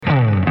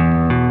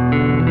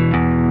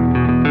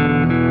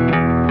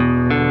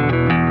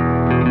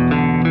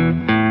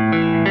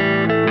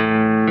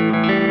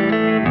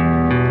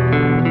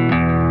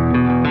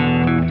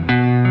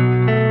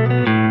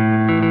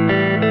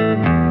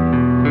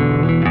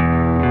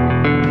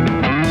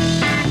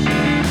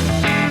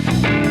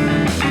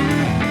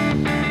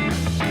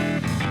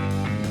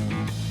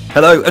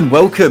Hello and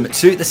welcome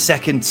to the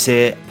Second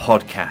Tier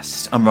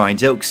Podcast. I'm Ryan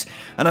Dilks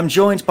and I'm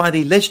joined by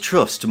the Liz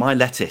Truss to my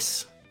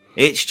lettuce.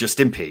 It's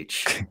Justin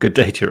Peach. Good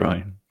day to you,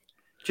 Ryan.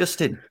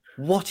 Justin,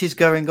 what is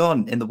going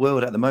on in the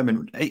world at the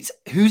moment?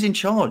 Who's in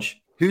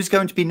charge? Who's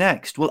going to be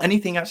next? Will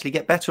anything actually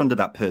get better under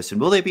that person?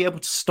 Will they be able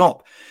to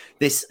stop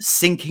this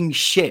sinking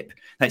ship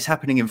that's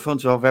happening in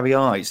front of our very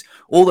eyes?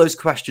 All those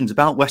questions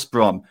about West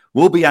Brom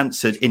will be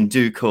answered in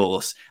due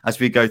course as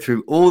we go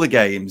through all the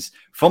games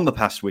from the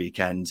past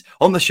weekend.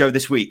 On the show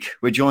this week,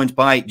 we're joined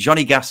by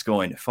Johnny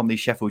Gascoigne from the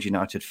Sheffield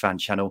United fan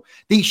channel,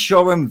 The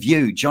Shoreham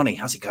View. Johnny,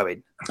 how's it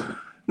going?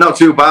 Not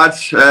too bad.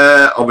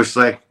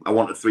 Obviously, I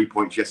wanted 3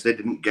 points yesterday,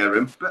 didn't get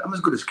them, but I'm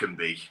as good as can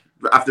be.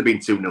 After being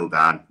 2-0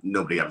 down,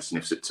 nobody ever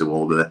sniffs at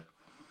 2-all, do they?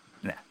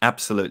 No,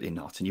 absolutely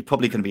not. And you're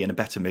probably going to be in a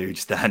better mood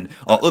than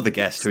our other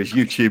guest, who is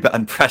YouTuber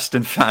and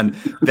Preston fan,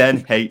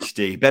 Ben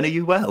HD. Ben, are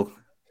you well?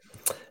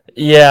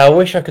 Yeah, I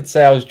wish I could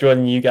say I was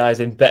joining you guys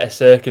in better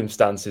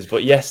circumstances,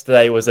 but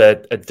yesterday was a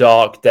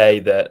dark day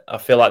that I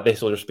feel like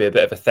this will just be a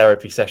bit of a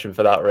therapy session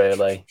for that,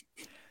 really.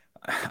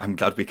 I'm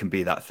glad we can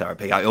be that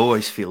therapy. I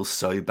always feel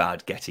so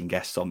bad getting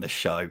guests on this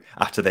show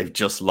after they've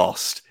just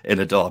lost in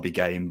a derby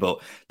game, but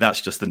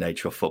that's just the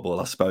nature of football,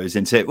 I suppose,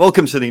 isn't it?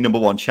 Welcome to the number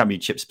one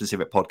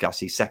championship-specific podcast,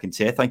 the Second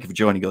Tier. Thank you for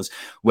joining us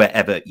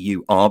wherever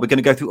you are. We're going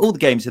to go through all the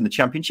games in the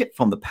championship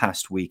from the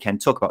past weekend,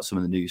 talk about some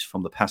of the news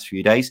from the past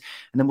few days,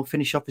 and then we'll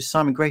finish off with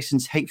Simon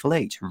Grayson's Hateful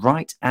Eight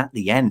right at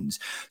the end.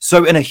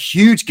 So in a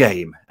huge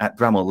game at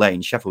Bramall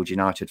Lane, Sheffield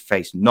United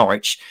faced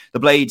Norwich. The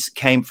Blades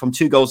came from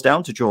 2 goals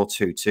down to draw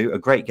 2-2. A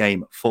great game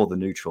for the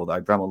neutral,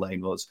 though. Bramall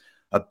Lane was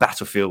a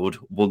battlefield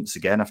once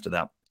again after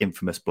that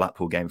infamous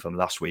Blackpool game from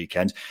last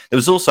weekend. There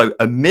was also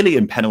a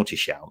million penalty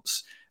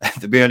shouts.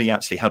 We only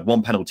actually had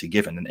one penalty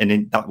given,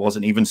 and that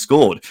wasn't even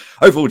scored.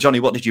 Overall,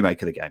 Johnny, what did you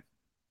make of the game?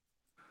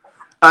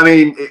 I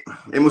mean,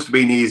 it must have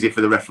been easy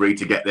for the referee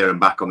to get there and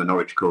back on the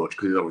Norwich coach,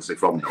 because he's obviously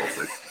from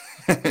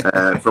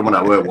Norfolk. From when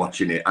I were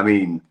watching it, I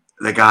mean,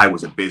 the guy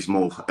was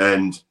abysmal,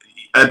 and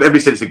every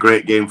since it's a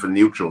great game for the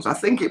neutrals. I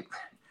think it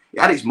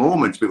had its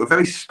moments, but it was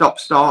very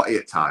stop-starty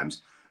at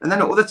times. And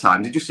then at other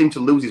times, he just seemed to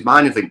lose his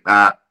mind and think,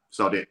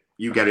 sod it,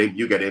 you get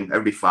him,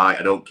 everybody fight,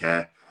 I don't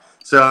care.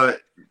 So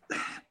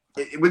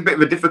it was a bit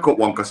of a difficult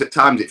one, because at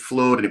times it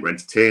flowed and it was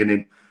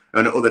entertaining,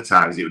 and at other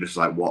times it was just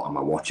like, what am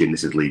I watching?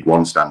 This is League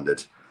One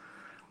standard.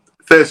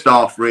 First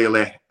off,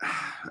 really,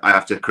 I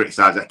have to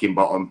criticise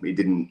Eckingbottom. He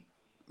didn't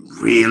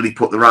really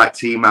put the right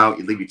team out.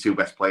 You leave your 2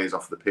 best players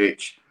off the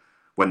pitch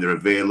when they're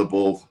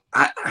available.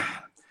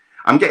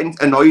 I'm getting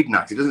annoyed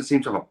now because he doesn't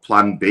seem to have a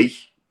plan B.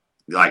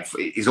 Like,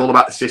 it's all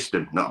about the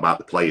system, not about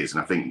the players.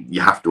 And I think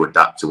you have to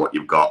adapt to what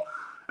you've got.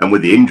 And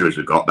with the injuries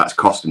we've got, that's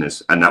costing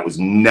us. And that was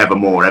never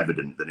more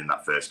evident than in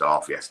that first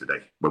half yesterday,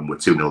 when we're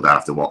 2-0 down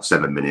after,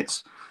 7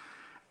 minutes.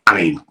 I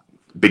mean,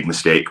 big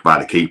mistake by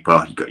the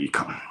keeper. You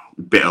got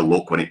a bit of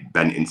luck when it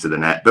bent into the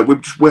net. But we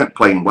just weren't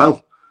playing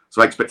well.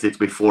 So I expected it to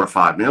be 4 or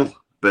 5-0.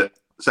 But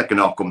second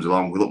half comes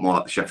along, we look more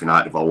like the Sheffield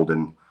United of old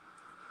and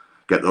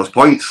get those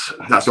points.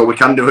 That's all we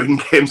can do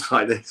in games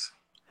like this.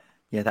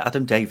 Yeah, the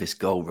Adam Davis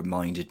goal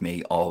reminded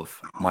me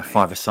of my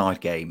five-a-side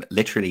game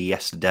literally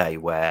yesterday,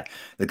 where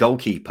the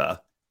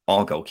goalkeeper,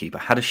 our goalkeeper,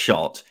 had a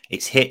shot.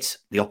 It's hit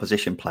the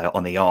opposition player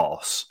on the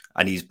arse,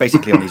 and he's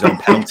basically on his own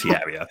penalty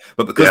area.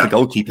 But because the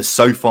goalkeeper's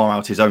so far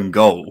out his own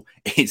goal,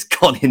 it's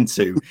gone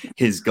into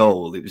his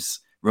goal. It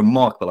was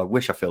remarkable. I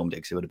wish I filmed it,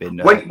 because it would have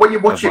been... when you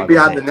watch it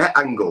behind the net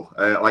angle,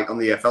 like on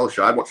the EFL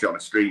show, I watched it on a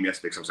stream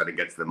yesterday, because I didn't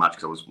get to the match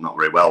because I was not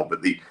very well,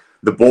 but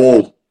the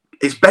ball,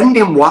 it's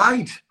bending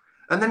wide,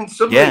 and then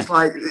suddenly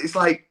it's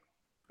like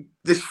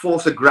this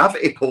force of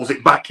gravity pulls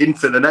it back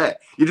into the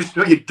net. You just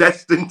know you're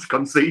destined to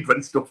concede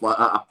when stuff like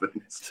that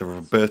happens. It's a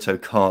Roberto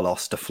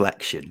Carlos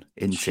deflection,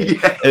 isn't it?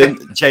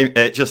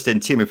 Yeah. Justin,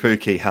 Timo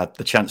Pukki had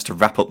the chance to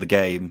wrap up the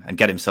game and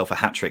get himself a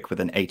hat-trick with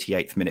an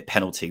 88th minute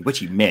penalty, which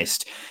he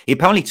missed. He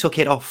apparently took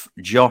it off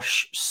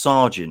Josh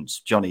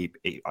Sargent. Johnny,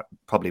 I'd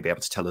probably be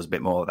able to tell us a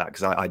bit more of that,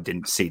 because I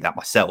didn't see that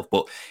myself.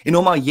 But in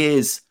all my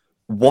years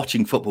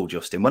watching football,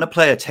 Justin, when a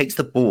player takes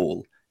the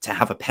ball to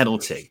have a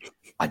penalty,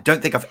 I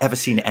don't think I've ever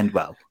seen it end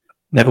well.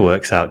 Never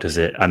works out, does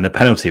it? And the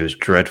penalty was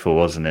dreadful,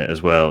 wasn't it,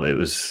 as well? It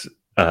was,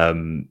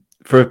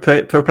 for a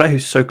player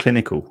who's so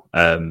clinical,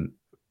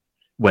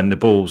 when the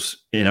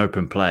ball's in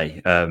open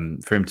play,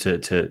 for him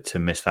to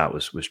miss that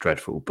was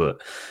dreadful.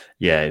 But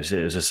yeah, it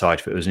was a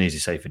side foot. It was an easy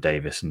save for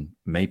Davis, and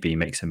maybe he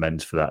makes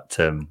amends for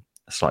that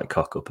slight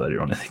cock-up earlier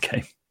on in the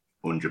game.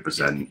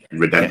 100%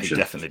 redemption. Yeah, he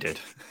definitely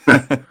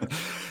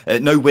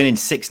did. No win in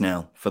 6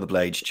 now for the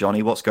Blades.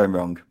 Johnny, what's going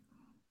wrong?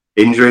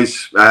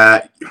 Injuries.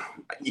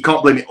 You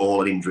can't blame it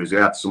all on injuries. We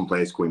had some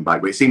players coming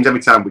back, but it seems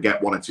every time we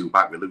get 1 or 2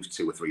 back, we lose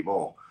 2 or 3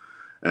 more.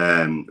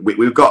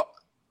 We've got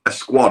a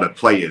squad of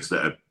players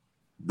that are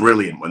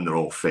brilliant when they're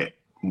all fit.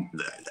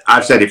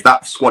 I've said if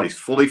that squad is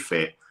fully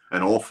fit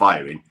and all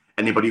firing,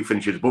 anybody who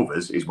finishes above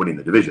us is winning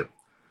the division.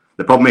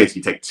 The problem is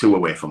you take 2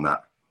 away from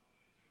that,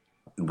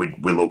 we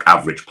look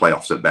average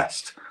playoffs at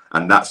best.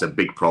 And that's a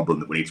big problem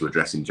that we need to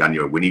address in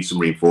January. We need some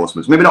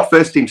reinforcements. Maybe not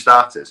first team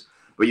starters,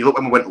 but you look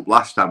when we went up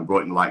last time, we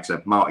brought in the likes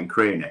of Martin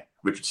Craney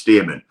Richard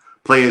Stearman.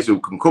 Players who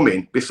can come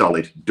in, be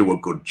solid, do a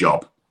good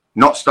job.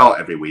 Not start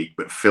every week,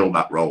 but fill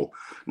that role.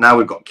 Now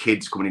we've got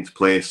kids coming into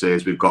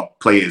places. We've got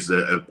players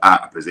that are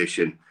out of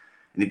position.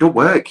 And it don't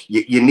work.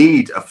 You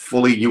need a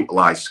fully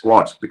utilised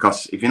squad,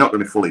 because if you're not going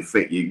to be fully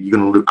fit, you're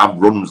going to have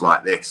runs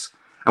like this.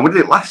 And we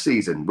did it last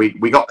season.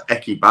 We got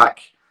Eki back,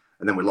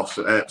 and then we lost.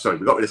 We got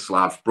rid of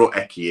Slav, brought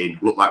Eki in.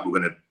 Looked like we were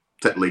going to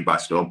take the league by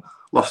storm.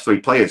 Lost 3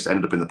 players,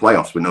 ended up in the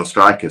playoffs with no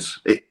strikers.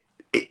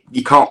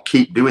 You can't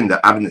keep doing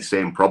that, having the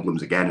same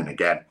problems again and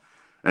again.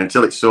 And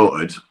until it's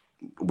sorted,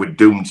 we're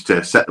doomed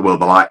to set the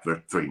world alight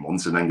for 3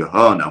 months and then go,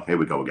 oh no, here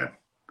we go again.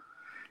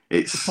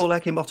 Is Paul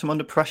Heckingbottom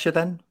under pressure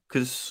then?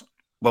 Because,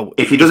 well,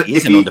 if he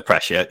isn't under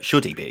pressure,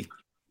 should he be?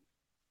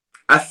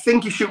 I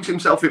think he shoots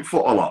himself in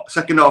foot a lot.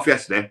 Second half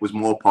yesterday was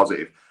more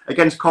positive.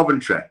 Against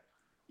Coventry,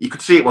 you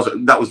could see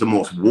that was the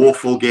most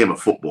woeful game of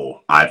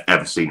football I've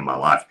ever seen in my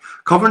life.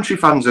 Coventry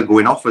fans are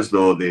going off as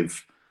though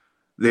they've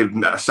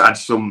had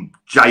some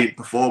giant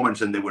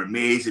performance and they were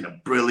amazing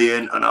and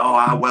brilliant and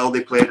how well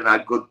they played and how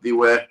good they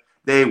were.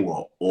 They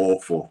were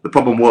awful. The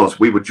problem was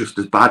we were just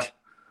as bad.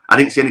 I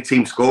didn't see any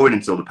team scoring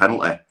until the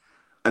penalty.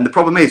 And the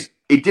problem is,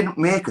 it didn't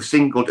make a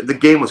single... The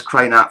game was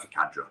crying out for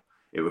Cadra.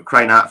 It was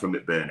crying out for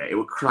McBurney. It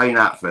was crying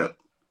out for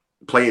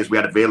players we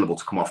had available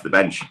to come off the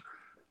bench.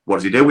 What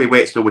does he do? We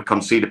wait till we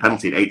concede a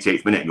penalty in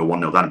 88th minute and go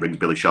 1-0 down and brings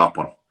Billy Sharp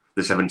on.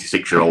 The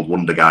 76-year-old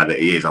wonder guy that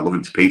he is. I love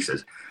him to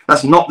pieces.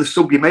 That's not the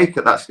sub you make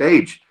at that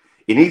stage.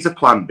 He needs a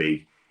plan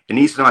B. He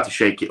needs to know how to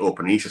shake it up,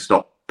 and he needs to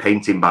stop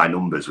painting by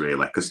numbers,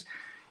 really. Because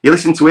you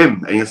listen to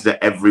him and you listen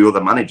to every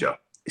other manager.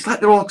 It's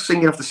like they're all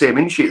singing off the same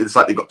in sheet. It's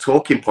like they've got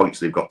talking points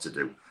they've got to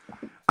do.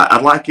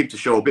 I'd like him to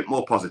show a bit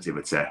more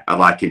positivity. I'd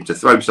like him to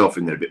throw himself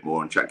in there a bit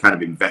more and try, kind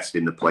of invest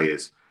in the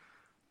players.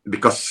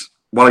 Because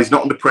while he's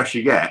not under pressure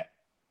yet,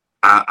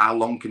 how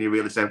long can he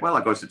really say, well,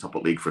 I go to the top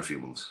of the league for a few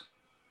months?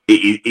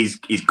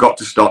 He's got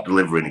to start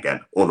delivering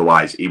again.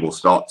 Otherwise, he will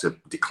start to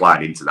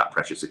decline into that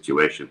pressure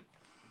situation.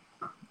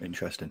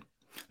 Interesting.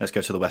 Let's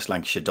go to the West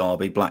Lancashire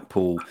derby.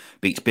 Blackpool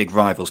beats big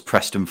rivals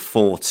Preston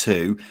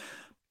 4-2.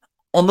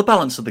 On the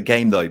balance of the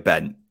game, though,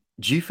 Ben,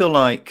 do you feel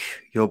like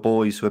your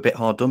boys were a bit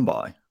hard done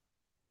by?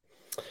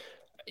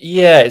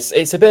 Yeah,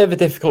 it's a bit of a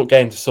difficult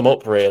game to sum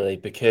up, really,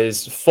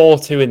 because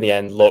 4-2 in the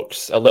end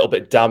looks a little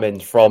bit damning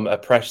from a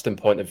Preston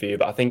point of view.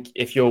 But I think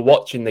if you're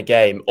watching the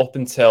game up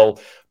until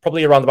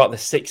probably around about the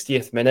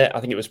 60th minute, I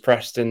think it was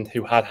Preston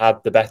who had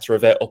the better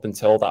of it up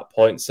until that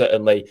point.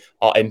 Certainly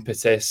our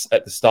impetus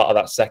at the start of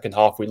that second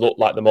half, we looked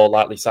like the more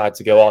likely side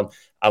to go on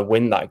and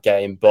win that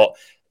game. But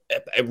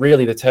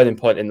really the turning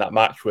point in that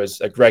match was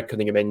a Greg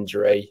Cunningham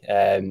injury.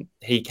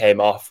 He came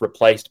off,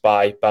 replaced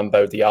by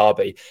Bambo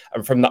Diaby.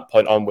 And from that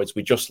point onwards,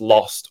 we just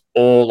lost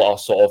all our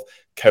sort of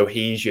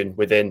cohesion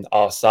within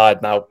our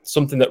side. Now,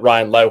 something that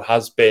Ryan Lowe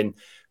has been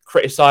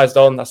criticised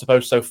on, I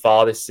suppose, so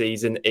far this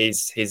season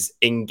is his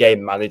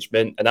in-game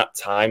management and at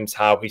times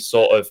how he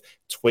sort of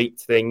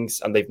tweaked things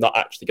and they've not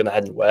actually gone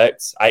ahead and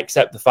worked. I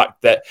accept the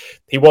fact that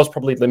he was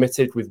probably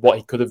limited with what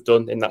he could have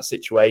done in that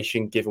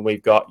situation, given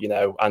we've got,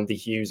 Andy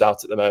Hughes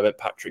out at the moment,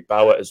 Patrick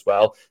Bauer as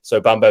well. So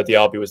Bambo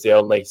Diaby was the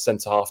only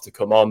centre-half to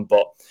come on,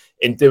 but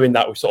in doing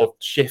that, we sort of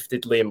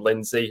shifted Liam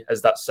Lindsay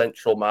as that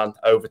central man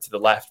over to the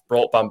left,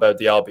 brought Bambo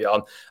Diaby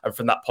on, and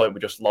from that point, we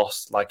just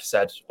lost, like I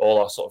said,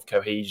 all our sort of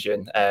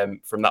cohesion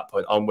from that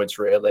point onwards,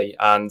 really.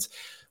 And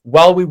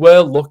while we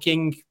were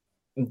looking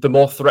the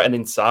more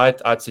threatening side,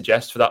 I'd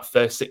suggest, for that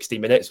first 60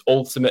 minutes,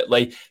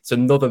 ultimately, it's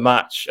another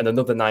match and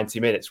another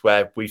 90 minutes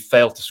where we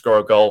failed to score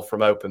a goal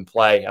from open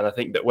play. And I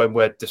think that when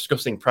we're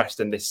discussing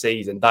Preston this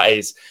season, that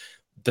is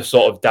the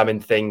sort of damning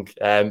thing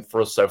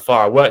for us so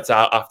far. I worked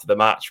out after the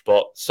match,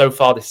 but so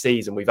far this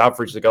season, we've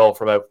averaged a goal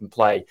from open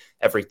play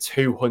every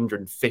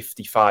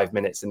 255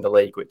 minutes in the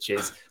league, which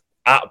is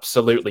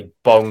absolutely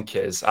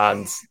bonkers.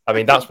 And I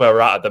mean, that's where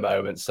we're at the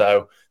moment.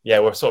 So yeah,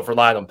 we're sort of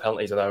relying on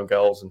penalties and own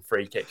goals and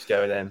free kicks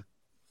going in.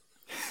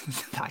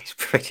 That is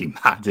pretty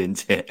mad,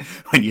 isn't it,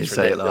 when you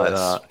say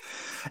ridiculous.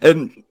 It like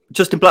that?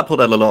 Justin, Blackpool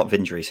had a lot of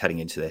injuries heading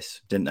into this,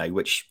 didn't they?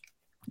 Which,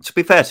 to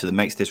be fair to them,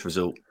 makes this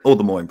result all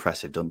the more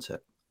impressive, doesn't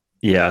it?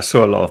 Yeah, I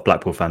saw a lot of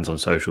Blackpool fans on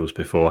socials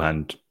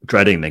beforehand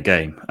dreading the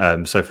game.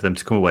 So for them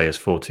to come away as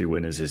 4-2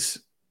 winners is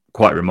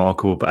quite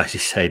remarkable. But as you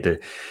say,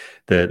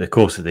 the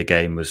course of the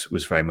game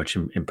was very much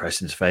in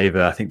Preston's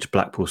favour. I think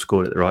Blackpool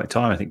scored at the right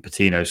time. I think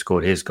Patino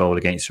scored his goal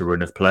against a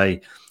run of play.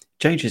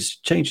 Changes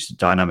the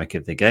dynamic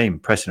of the game.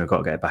 Preston have got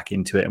to get back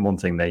into it. And one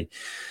thing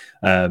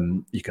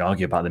you can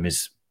argue about them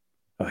is,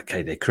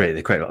 okay, they create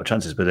a lot of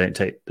chances, but they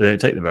don't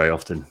take them very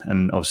often.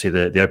 And obviously,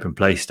 the open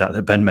play stat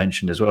that Ben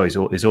mentioned as well is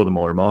all the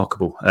more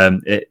remarkable.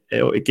 It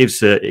will give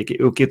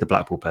the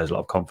Blackpool players a lot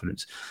of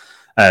confidence.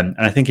 And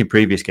I think in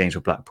previous games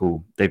with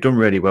Blackpool, they've done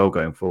really well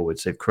going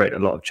forwards. They've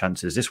created a lot of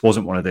chances. This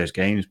wasn't one of those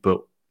games,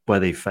 but where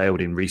they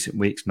failed in recent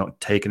weeks, not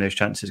taking those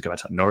chances, go back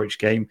to that Norwich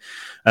game.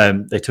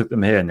 They took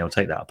them here and they'll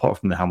take that. Apart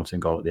from the Hamilton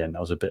goal at the end,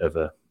 that was a bit of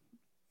a,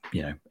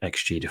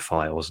 XG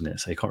defile, wasn't it?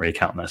 So you can't really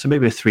count on that. So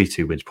maybe a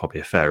 3-2 win's probably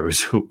a fair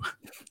result.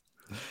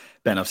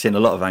 Ben, I've seen a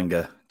lot of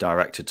anger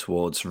directed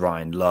towards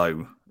Ryan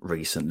Lowe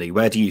recently.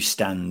 Where do you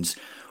stand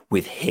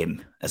with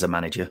him as a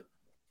manager?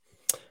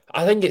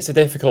 I think it's a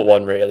difficult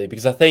one, really,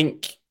 because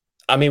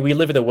we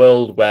live in a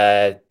world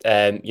where,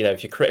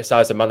 if you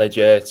criticise a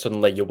manager,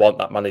 suddenly you want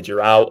that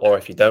manager out, or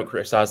if you don't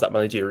criticise that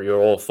manager,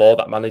 you're all for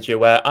that manager.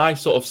 Where I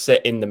sort of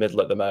sit in the middle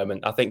at the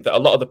moment. I think that a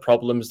lot of the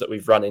problems that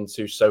we've run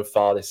into so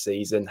far this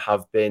season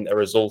have been a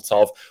result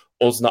of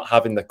us not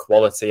having the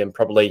quality and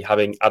probably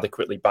having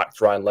adequately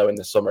backed Ryan Lowe in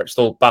the summer. It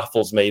still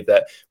baffles me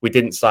that we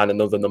didn't sign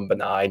another number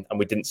 9 and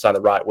we didn't sign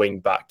a right wing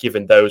back,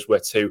 given those were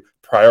 2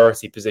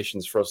 priority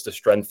positions for us to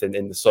strengthen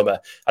in the summer.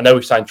 I know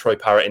we signed Troy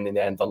Parrott in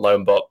the end on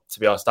loan, but to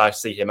be honest, I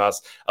see him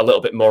as a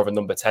little bit more of a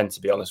number 10, to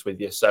be honest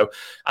with you. So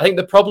I think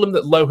the problem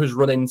that Lowe has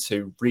run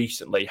into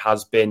recently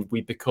has been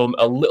we've become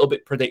a little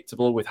bit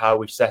predictable with how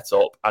we set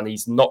up, and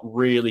he's not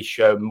really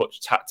shown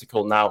much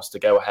tactical nous to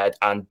go ahead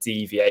and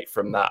deviate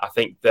from that. I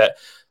think that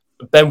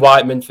Ben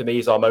Whiteman, for me,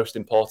 is our most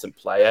important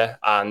player.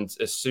 And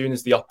as soon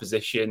as the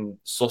opposition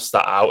suss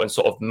that out and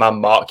sort of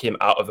man-mark him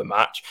out of a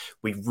match,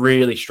 we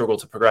really struggle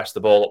to progress the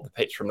ball up the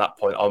pitch from that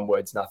point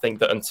onwards. And I think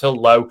that until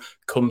Lowe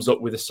comes up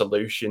with a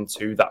solution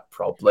to that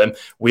problem,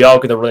 we are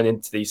going to run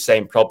into these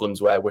same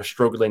problems where we're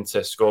struggling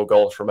to score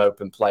goals from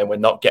open play and we're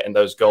not getting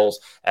those goals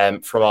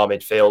from our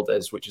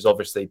midfielders, which has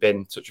obviously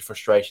been such a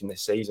frustration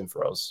this season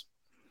for us.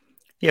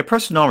 Yeah,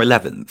 Preston are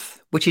 11th,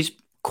 which is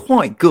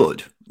quite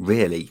good,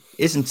 really,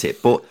 isn't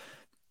it? But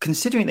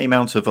considering the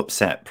amount of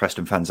upset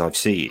Preston fans I've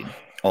seen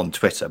on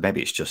Twitter,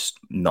 maybe it's just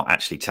not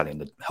actually telling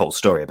the whole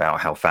story about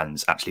how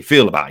fans actually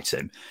feel about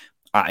him.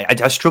 I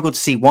struggle to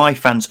see why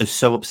fans are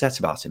so upset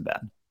about him,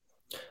 Ben.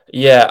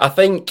 Yeah, I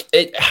think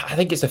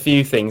it's a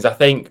few things. I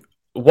think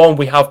one,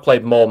 we have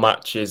played more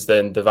matches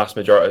than the vast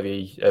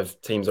majority of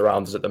teams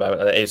around us at the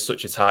moment, and it is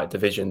such a tight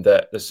division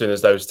that as soon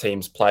as those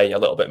teams play a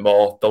little bit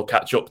more, they'll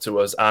catch up to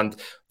us. And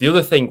the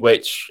other thing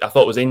which I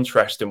thought was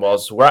interesting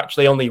was we're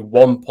actually only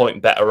 1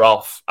 point better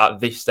off at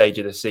this stage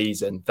of the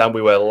season than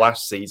we were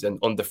last season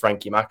under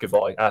Frankie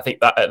McAvoy. And I think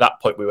that at that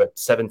point we were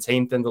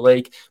 17th in the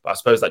league, but I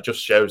suppose that just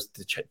shows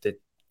the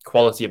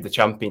quality of the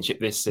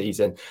championship this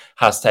season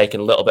has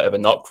taken a little bit of a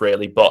knock,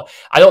 really. But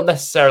I don't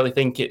necessarily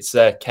think it's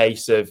a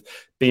case of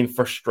being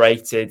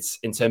frustrated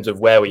in terms of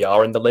where we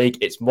are in the league.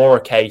 It's more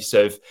a case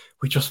of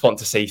we just want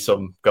to see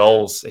some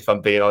goals, if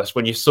I'm being honest.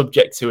 When you're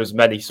subject to as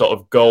many sort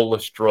of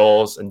goalless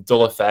draws and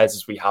dull affairs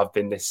as we have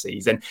been this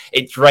season,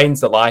 it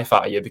drains the life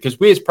out of you, because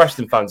we as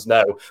Preston fans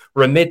know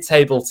we're a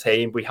mid-table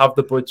team. We have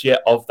the budget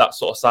of that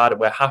sort of side,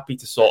 and we're happy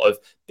to sort of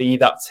be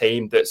that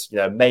team that's,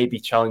 maybe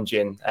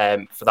challenging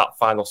for that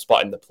final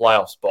spot in the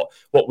playoffs. But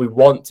what we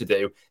want to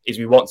do is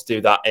we want to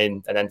do that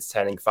in an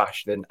entertaining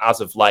fashion. And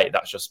as of late,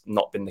 that's just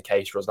not been the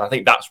case for us. And I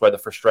think that's where the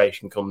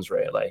frustration comes,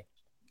 really.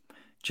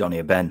 Johnny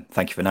and Ben,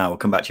 thank you for now. We'll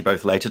come back to you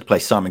both later to play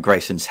Simon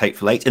Grayson's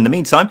Hateful Eight. In the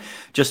meantime,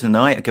 Justin and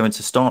I are going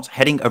to start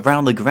heading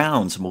around the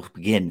grounds, and we'll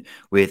begin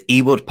with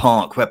Ewood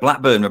Park, where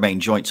Blackburn remain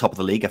joint top of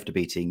the league after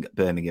beating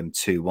Birmingham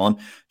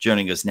 2-1.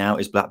 Joining us now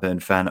is Blackburn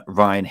fan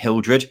Ryan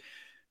Hildred.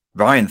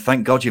 Ryan,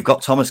 thank God you've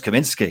got Thomas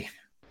Kaminski.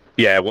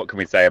 Yeah, what can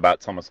we say about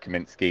Thomas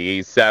Kaminski?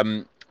 He's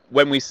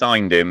when we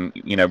signed him,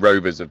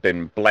 Rovers have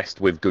been blessed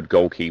with good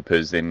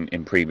goalkeepers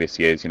in previous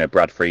years.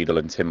 Brad Friedel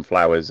and Tim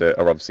Flowers are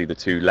obviously the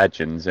 2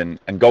 legends, and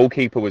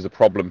goalkeeper was a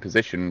problem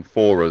position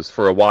for us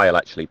for a while,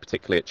 actually,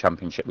 particularly at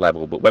championship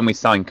level. But when we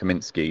signed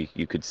Kaminski,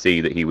 you could see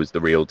that he was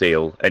the real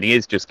deal, and he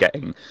is just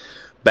getting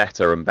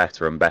better and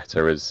better and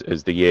better as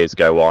the years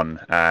go on.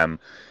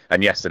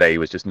 And yesterday he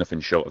was just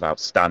nothing short of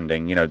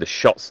outstanding. The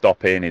shot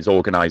stopping, his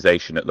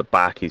organisation at the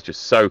back, he's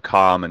just so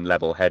calm and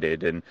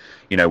level-headed. And,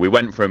 we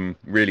went from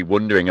really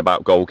wondering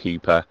about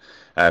goalkeeper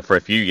for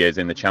a few years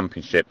in the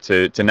Championship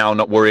to now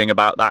not worrying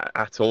about that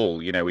at all.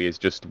 He is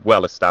just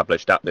well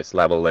established at this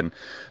level, and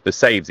the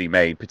saves he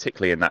made,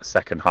 particularly in that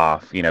second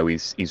half,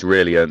 he's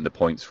really earned the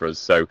points for us.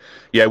 So,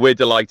 yeah, we're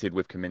delighted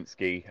with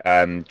Kaminski.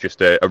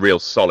 Just a real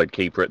solid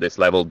keeper at this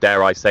level.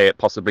 Dare I say it,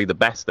 possibly the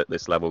best at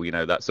this level.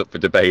 That's up for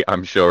debate,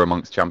 I'm sure,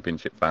 amongst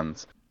Championship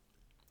fans.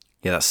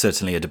 Yeah, that's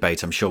certainly a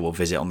debate I'm sure we'll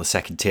visit on the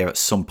second tier at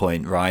some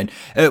point, Ryan.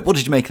 What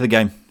did you make of the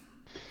game?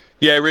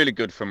 Yeah, really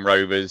good from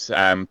Rovers.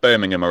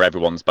 Birmingham are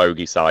everyone's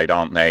bogey side,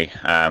 aren't they?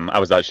 I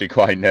was actually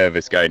quite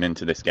nervous going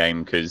into this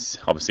game because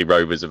obviously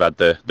Rovers have had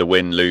the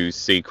win-lose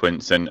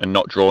sequence and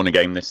not drawn a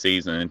game this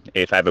season. And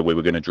if ever we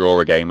were going to draw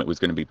a game, it was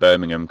going to be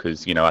Birmingham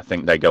because, I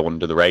think they go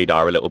under the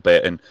radar a little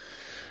bit and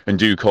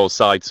do cause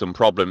sides some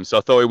problems. So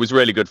I thought it was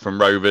really good from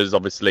Rovers.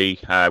 Obviously,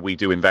 we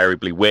do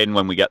invariably win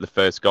when we get the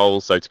first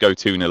goal. So to go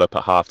 2-0 up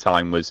at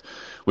half-time was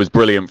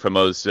brilliant from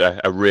us.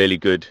 A really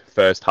good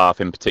first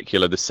half in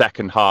particular. The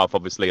second half,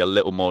 obviously, a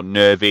little more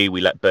nervy. We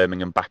let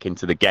Birmingham back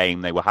into the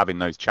game. They were having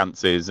those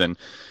chances. And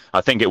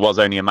I think it was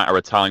only a matter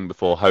of time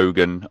before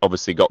Hogan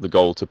obviously got the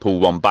goal to pull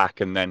one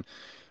back. And then,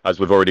 as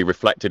we've already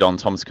reflected on,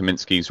 Thomas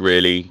Kaminski's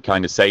really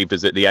kind of saved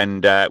us at the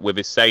end with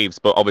his saves.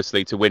 But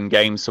obviously to win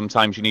games,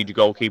 sometimes you need your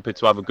goalkeeper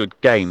to have a good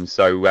game.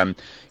 So,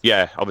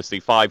 obviously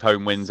 5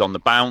 home wins on the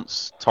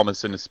bounce.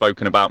 Thomason has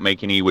spoken about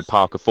making Ewood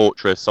Park a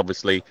fortress.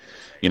 Obviously,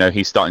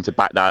 he's starting to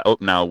back that up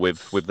now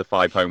with the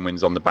 5 home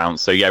wins on the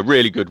bounce. So, yeah,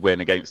 really good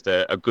win against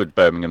a good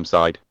Birmingham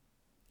side.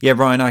 Yeah,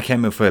 Ryan, I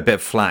came in for a bit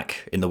of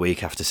flack in the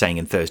week after saying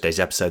in Thursday's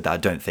episode that I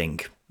don't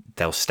think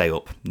they'll stay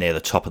up near the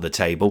top of the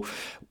table.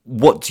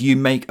 What do you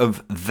make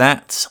of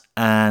that,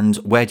 and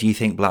where do you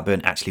think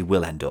Blackburn actually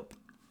will end up?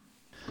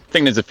 I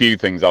think there's a few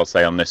things I'll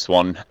say on this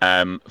one.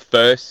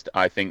 First,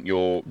 I think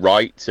you're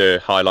right to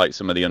highlight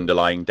some of the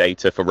underlying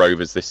data for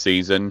Rovers this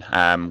season.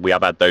 We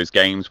have had those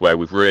games where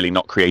we've really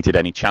not created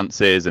any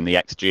chances, and the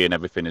XG and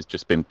everything has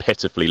just been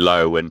pitifully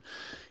low. And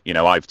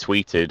I've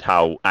tweeted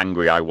how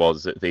angry I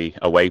was at the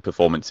away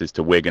performances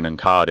to Wigan and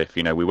Cardiff.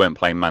 We weren't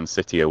playing Man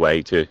City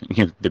away, to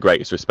the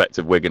greatest respect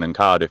of Wigan and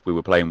Cardiff. We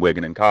were playing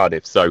Wigan and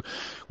Cardiff. So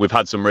we've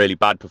had some really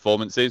bad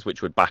performances,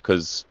 which would back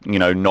us,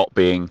 not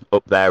being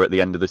up there at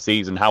the end of the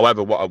season.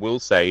 However, what I will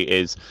say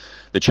is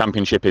the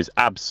Championship is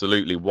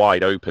absolutely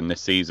wide open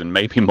this season,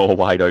 maybe more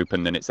wide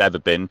open than it's ever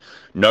been.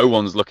 No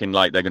one's looking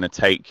like they're going to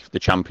take the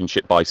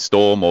Championship by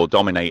storm or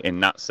dominate in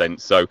that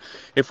sense. So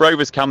if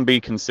Rovers can be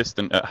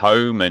consistent at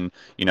home and,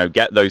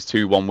 get those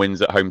 2-1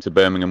 wins at home to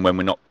Birmingham when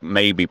we're not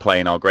maybe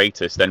playing our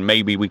greatest, then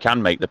maybe we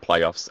can make the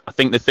playoffs. I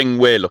think the thing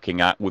we're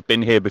looking at, we've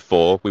been here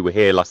before, we were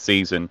here last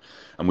season,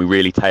 and we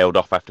really tailed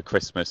off after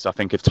Christmas. I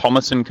think if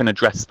Thomason can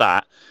address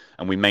that,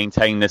 and we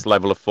maintain this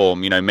level of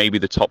form, maybe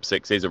the top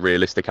 6 is a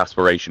realistic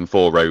aspiration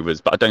for Rovers,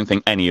 but I don't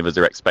think any of us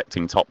are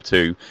expecting top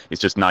 2.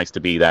 It's just nice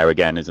to be there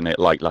again, isn't it,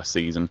 like last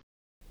season?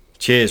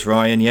 Cheers,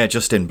 Ryan. Yeah,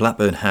 Justin,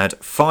 Blackburn had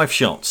 5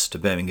 shots to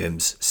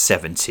Birmingham's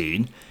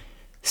 17.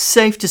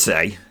 Safe to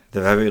say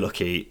they're very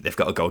lucky they've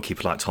got a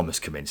goalkeeper like Thomas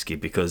Kaminski,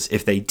 because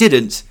if they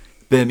didn't,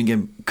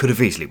 Birmingham could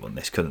have easily won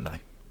this, couldn't they?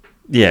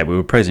 Yeah, we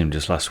were praising him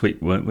just last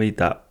week, weren't we?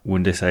 That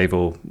wonder save,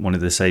 or one of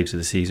the saves of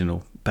the season,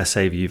 or best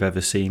save you've ever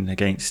seen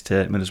against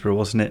Middlesbrough,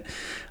 wasn't it?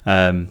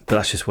 But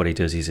that's just what he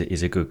does.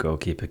 He's a good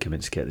goalkeeper,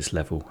 Kaminski, at this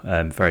level.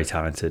 Very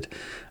talented,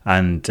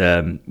 and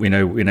we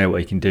know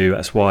what he can do.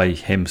 That's why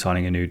him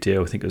signing a new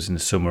deal, I think it was in the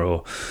summer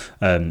or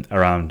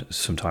around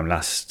sometime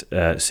last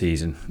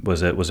season,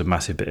 was a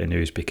massive bit of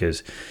news,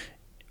 because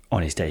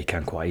on his day he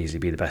can quite easily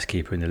be the best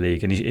keeper in the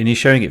league, and he's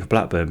showing it for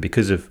Blackburn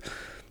because of.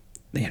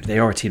 They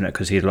are a team that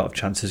concede a lot of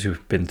chances.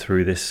 We've been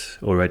through this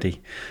already.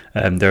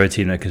 They're a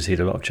team that concede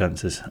a lot of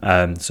chances.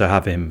 So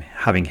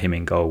having him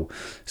in goal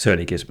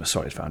certainly gives them a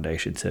solid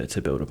foundation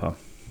to build upon.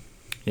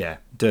 Yeah,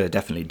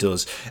 definitely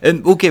does.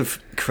 And we'll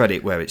give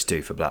credit where it's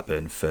due for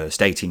Blackburn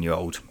first.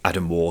 18-year-old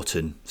Adam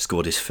Wharton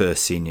scored his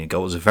first senior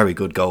goal. It was a very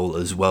good goal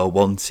as well,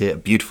 wasn't it? A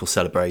beautiful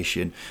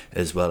celebration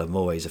as well. I'm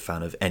always a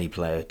fan of any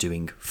player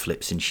doing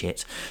flips and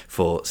shit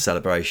for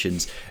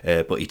celebrations,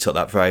 but he took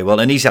that very well.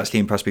 And he's actually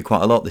impressed me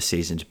quite a lot this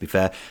season, to be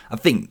fair. I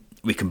think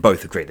we can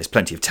both agree there's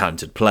plenty of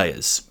talented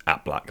players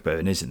at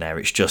Blackburn, isn't there?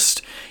 It's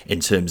just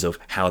in terms of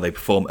how they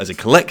perform as a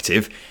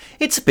collective,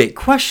 it's a bit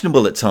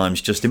questionable at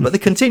times, Justin, but they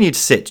continue to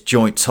sit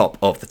joint top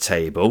of the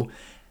table.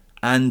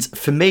 And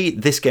for me,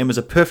 this game was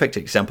a perfect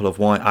example of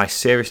why I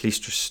seriously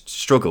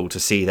struggle to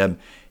see them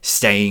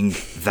staying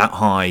that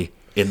high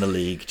in the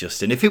league,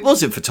 Justin. If it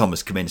wasn't for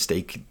Thomas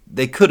Kaminski,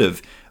 they could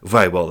have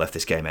very well left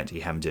this game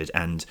empty-handed.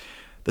 And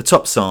the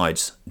top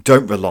sides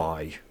don't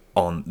rely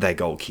on their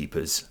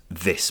goalkeepers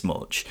this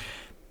much.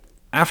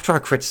 After I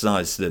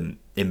criticised them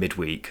in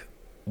midweek,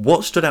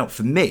 what stood out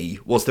for me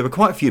was there were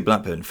quite a few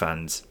Blackburn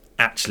fans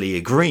actually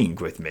agreeing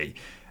with me.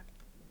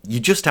 You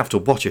just have to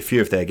watch a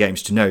few of their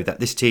games to know that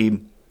this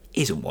team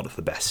isn't one of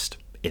the best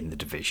in the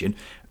division.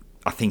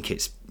 I think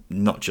it's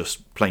not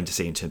just plain to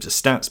see in terms of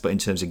stats, but in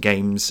terms of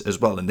games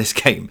as well. And this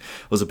game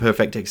was a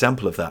perfect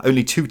example of that.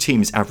 Only 2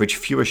 teams average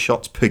fewer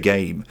shots per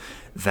game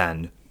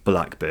than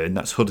Blackburn.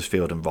 That's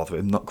Huddersfield and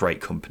Rotherham. Not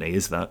great company,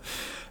 is that?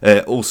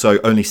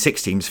 Also, only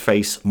 6 teams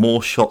face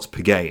more shots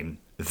per game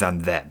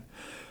than them.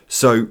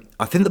 So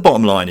I think the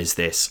bottom line is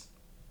this.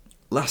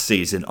 Last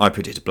season, I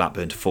predicted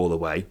Blackburn to fall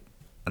away,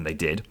 and they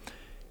did.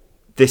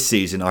 This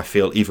season, I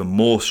feel even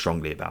more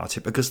strongly about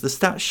it, because the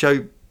stats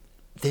show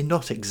they're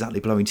not exactly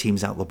blowing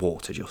teams out of the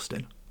water,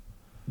 Justin.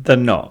 They're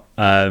not.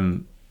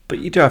 But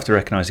you do have to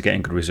recognise they're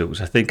getting good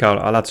results. I think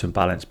I'll add some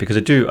balance, because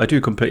I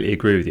do completely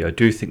agree with you. I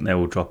do think they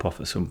will drop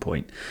off at some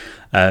point,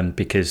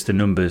 because the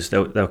numbers,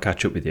 they'll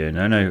catch up with you. And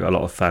I know a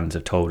lot of fans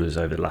have told us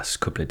over the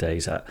last couple of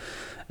days that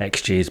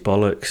XG is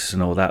bollocks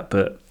and all that,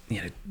 but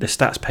the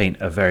stats paint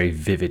a very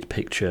vivid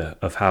picture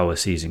of how a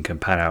season can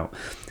pan out.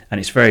 And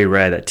it's very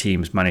rare that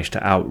teams manage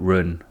to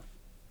outrun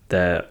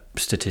their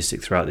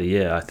statistic throughout the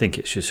year. I think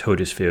it's just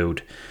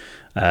Huddersfield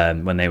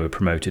when they were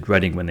promoted,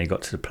 Reading when they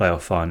got to the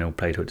playoff final,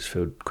 played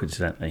Huddersfield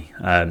coincidentally,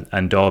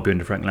 and Derby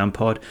under Frank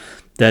Lampard.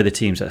 They're the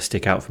teams that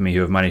stick out for me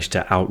who have managed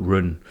to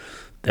outrun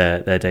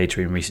their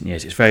data in recent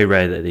years. It's very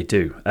rare that they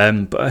do.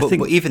 But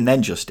even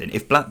then, Justin,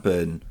 if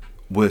Blackburn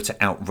were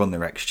to outrun their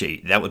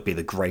XG, that would be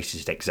the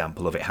greatest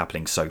example of it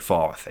happening so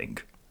far, I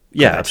think.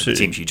 Yeah, absolutely. To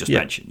the teams you just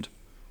mentioned.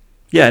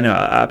 Yeah, no,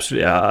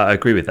 absolutely. I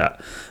agree with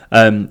that.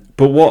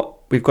 But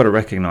what we've got to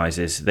recognise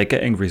is they're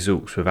getting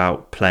results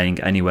without playing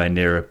anywhere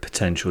near a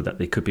potential that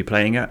they could be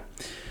playing at.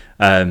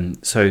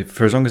 So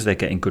for as long as they're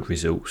getting good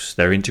results,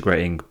 they're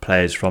integrating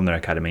players from their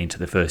academy into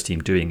the first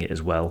team, doing it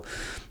as well.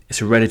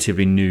 It's a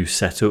relatively new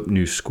setup,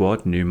 new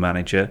squad, new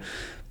manager.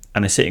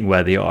 they're sitting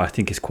where they are, I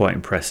think is quite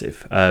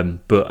impressive.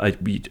 But I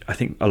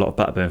think a lot of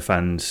Blackburn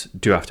fans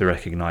do have to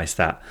recognise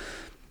that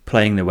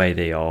playing the way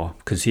they are,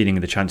 conceding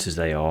the chances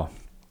they are,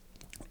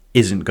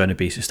 isn't going to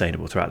be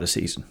sustainable throughout the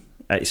season.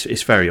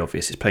 It's very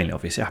obvious. It's plainly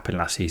obvious. It happened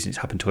last season. It's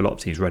happened to a lot of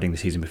teams. Reading the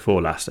season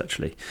before last,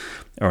 actually,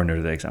 or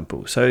another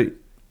example. So,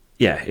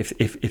 yeah,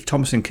 if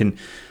Thomason can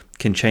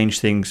change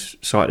things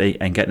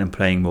slightly and get them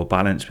playing more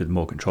balanced with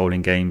more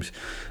controlling games,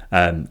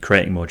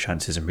 creating more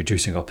chances and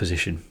reducing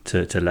opposition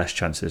to less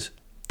chances,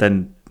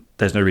 then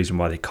there's no reason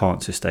why they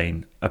can't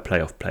sustain a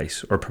playoff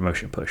place or a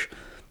promotion push.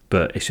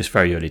 But it's just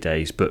very early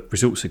days. But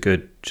results are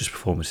good. Just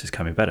performances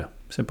can be better.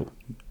 Simple.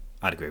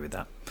 I'd agree with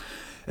that.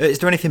 Is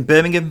there anything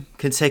Birmingham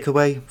can take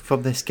away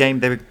from this game?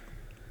 They're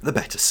the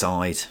better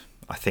side.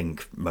 I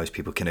think most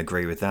people can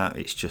agree with that.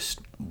 It's just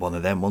one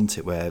of them, wasn't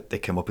it, where they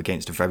come up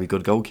against a very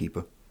good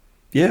goalkeeper.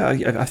 Yeah,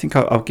 I think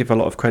I'll give a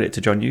lot of credit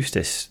to John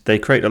Eustace. They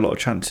created a lot of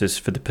chances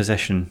for the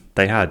possession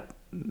they had.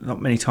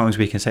 Not many times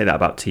we can say that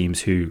about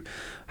teams who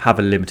have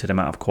a limited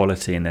amount of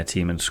quality in their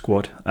team and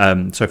squad.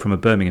 So from a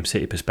Birmingham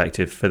City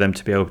perspective, for them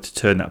to be able to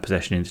turn that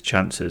possession into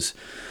chances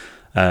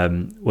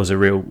was a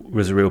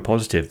real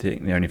positive.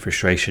 The only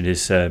frustration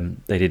is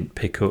they didn't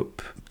pick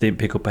up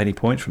any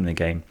points from the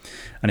game,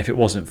 and if it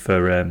wasn't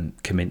for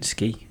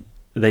Kaminsky,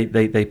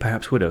 they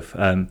perhaps would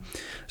have.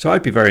 So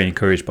I'd be very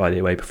encouraged by the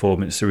away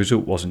performance. The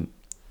result wasn't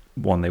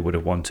one they would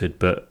have wanted,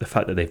 but the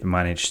fact that they've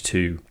managed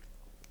to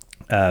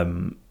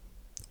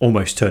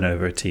almost turn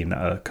over a team that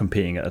are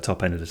competing at the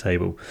top end of the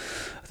table,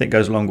 I think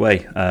goes a long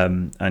way.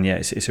 And yeah,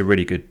 it's a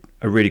really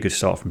good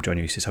start from John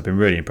Eustace. I've been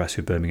really impressed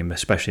with Birmingham,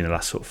 especially in the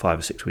last sort of 5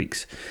 or 6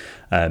 weeks.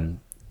 I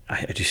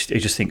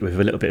just think with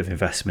a little bit of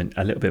investment,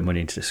 a little bit of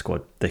money into the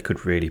squad, they could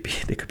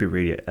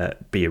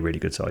be a really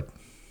good side.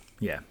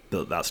 Yeah,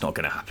 but that's not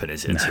going to happen,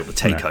 is it, until the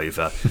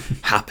takeover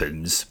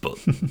happens. But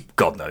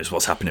God knows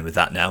what's happening with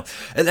that now.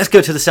 Let's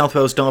go to the South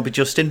Wales derby,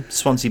 Justin.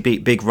 Swansea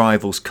beat big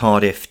rivals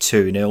Cardiff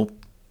 2-0.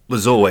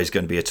 Was always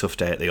going to be a tough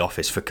day at the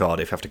office for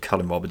Cardiff after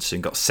Callum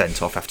Robinson got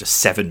sent off after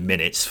 7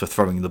 minutes for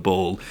throwing the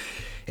ball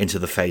into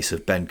the face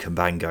of Ben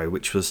Kambango,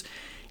 which was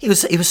it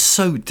was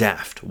so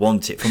daft,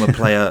 wasn't it, from a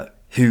player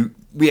who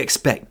we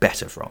expect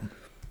better from.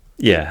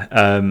 Yeah,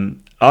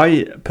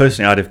 I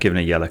personally I'd have given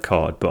a yellow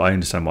card, but I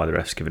understand why the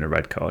ref's given a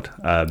red card.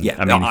 I'm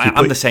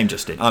the same,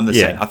 Justin. I'm the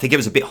same. I think it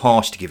was a bit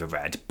harsh to give a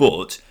red,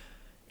 but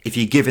if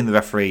you're giving the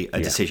referee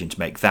a decision to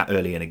make that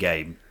early in a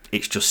game,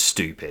 it's just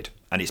stupid,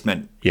 and it's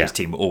meant his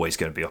team are always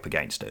going to be up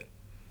against it.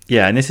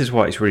 Yeah, and this is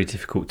why it's really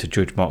difficult to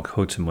judge Mark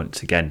Hudson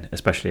once again,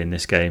 especially in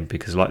this game,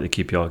 because like the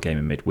QPR game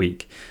in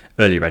midweek,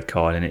 early red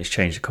card, and it's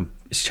changed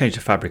the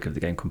fabric of the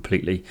game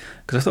completely.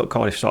 Because I thought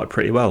Cardiff started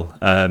pretty well,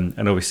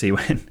 and obviously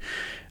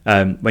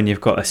when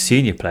you've got a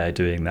senior player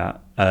doing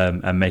that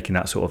and making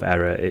that sort of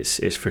error,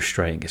 it's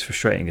frustrating. It's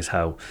frustrating as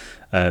hell.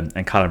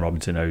 And Callum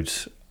Robinson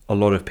owes a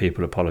lot of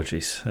people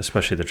apologies,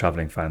 especially the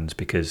travelling fans,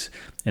 because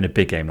in a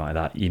big game like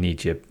that, you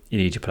need your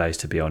players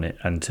to be on it,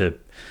 and to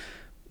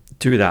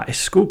do that, it's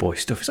schoolboy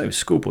stuff. It's not even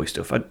schoolboy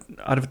stuff. I'd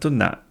have done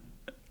that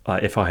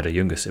if I had a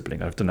younger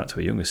sibling. I'd have done that to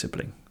a younger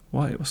sibling.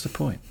 Why? What's the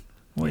point?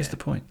 What is the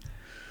point?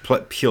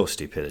 Pure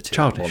stupidity.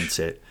 Childish. Wasn't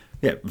it?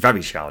 Yeah,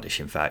 very childish,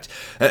 in fact.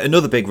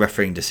 Another big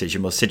refereeing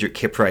decision was Cedric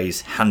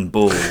Kipre's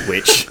handball,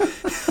 which,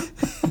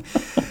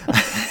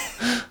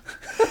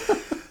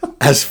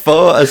 as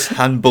far as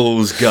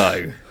handballs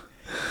go,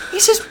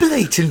 it's as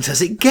blatant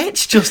as it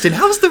gets, Justin.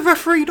 How's the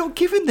referee not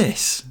giving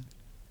this?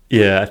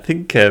 Yeah, I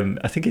think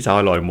his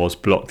eye line was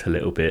blocked a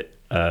little bit,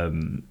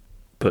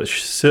 but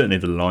certainly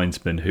the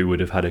linesman, who would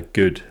have had a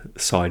good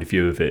side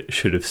view of it,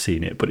 should have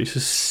seen it. But it's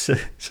just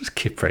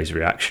Kipre's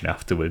reaction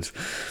afterwards.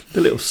 The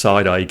little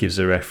side eye he gives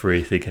the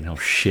referee, thinking, "Oh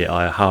shit,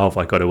 how have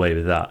I got away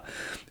with that?"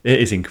 It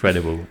is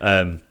incredible,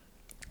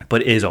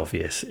 but it is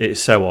obvious.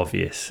 It's so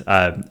obvious,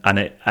 and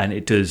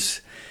it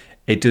does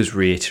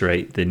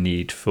reiterate the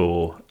need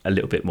for a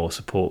little bit more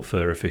support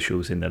for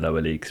officials in the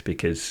lower leagues,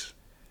 because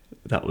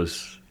that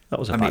was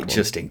a bad one.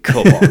 Justin,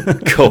 come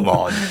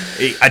on.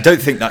 I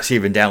don't think that's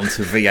even down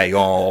to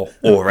VAR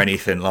or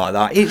anything like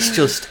that. It's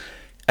just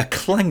a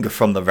clanger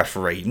from the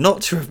referee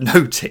not to have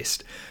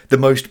noticed the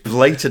most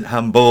blatant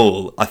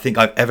handball I think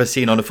I've ever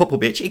seen on a football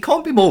pitch. It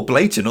can't be more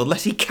blatant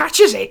unless he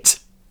catches it.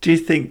 Do you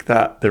think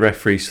that the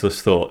referee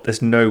just thought,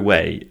 there's no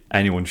way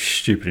anyone's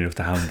stupid enough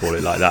to handball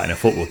it like that in a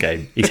football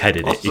game? He's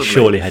headed it. He's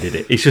surely headed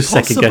it. He's just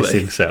second-guessing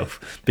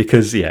himself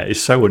because, it's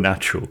so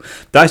unnatural.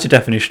 That's the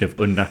definition of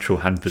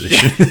unnatural hand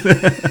position.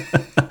 Yeah.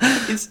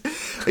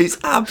 It's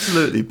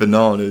absolutely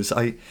bananas.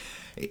 I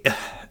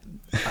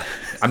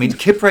mean,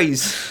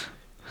 Kipre's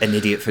an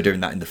idiot for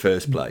doing that in the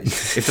first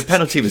place. If the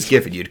penalty was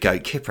given, you'd go,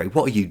 Kipre,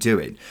 what are you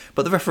doing?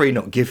 But the referee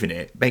not giving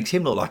it makes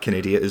him look like an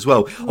idiot as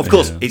well. Of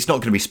course, it's not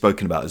going to be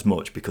spoken about as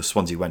much because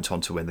Swansea went on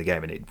to win the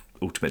game and it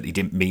ultimately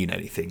didn't mean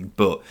anything.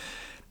 But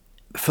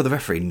for the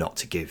referee not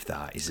to give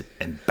that is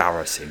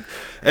embarrassing.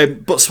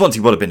 But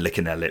Swansea would have been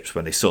licking their lips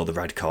when they saw the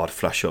red card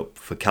flash up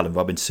for Callum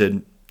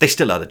Robinson. They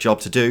still had a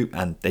job to do,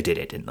 and they did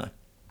it, didn't they?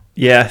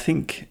 Yeah, I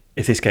think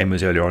if this game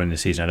was earlier on in the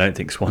season, I don't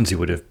think Swansea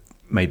would have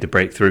made the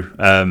breakthrough.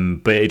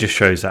 But it just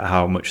shows that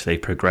how much they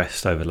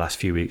progressed over the last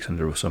few weeks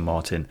under Russell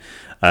Martin.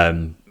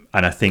 And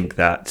I think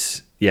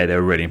that, they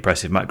were really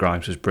impressive. Matt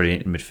Grimes was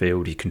brilliant in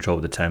midfield. He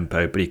controlled the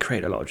tempo, but he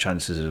created a lot of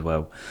chances as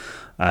well.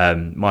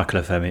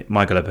 Michael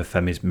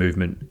Obafemi's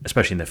movement,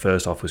 especially in the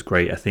first half, was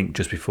great. I think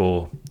just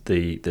before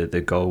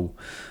the goal,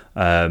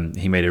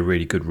 he made a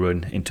really good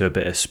run into a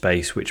bit of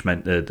space, which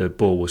meant the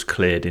ball was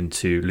cleared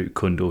into Luke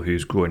Kundle,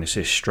 whose groin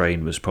assist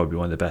strain was probably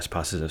one of the best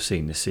passes I've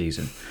seen this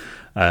season.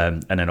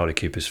 And then Ollie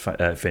Cooper's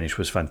finish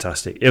was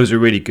fantastic. It was a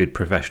really good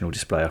professional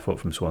display, I thought,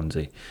 from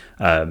Swansea.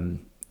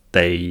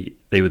 They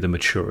were the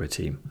maturer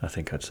team, I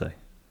think I'd say.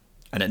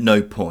 And at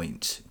no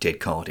point did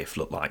Cardiff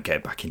look like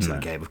getting back into the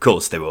game. Of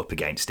course, they were up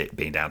against it,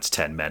 being down to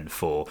 10 men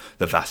for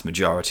the vast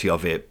majority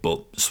of it.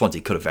 But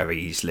Swansea could have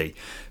very easily,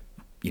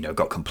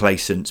 got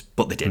complacent,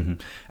 but they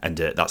didn't. And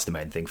that's the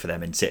main thing for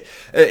them, isn't it?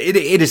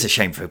 It is a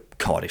shame for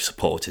Cardiff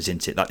supporters,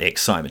 isn't it, that the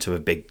excitement of a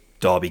big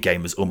derby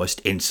game was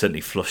almost instantly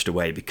flushed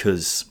away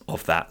because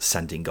of that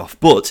sending off.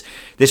 But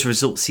this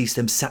result sees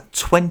them sat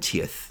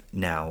 20th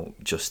now,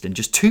 Justin,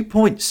 just 2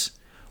 points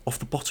off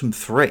the bottom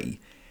three.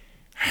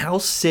 How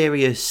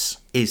serious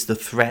is the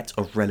threat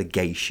of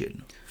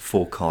relegation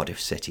for Cardiff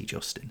City,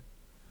 Justin?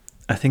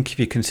 I think if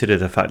you consider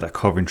the fact that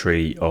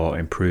Coventry are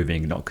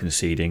improving, not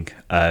conceding,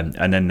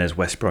 and then there's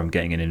West Brom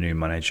getting in a new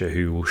manager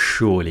who will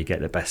surely get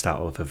the best out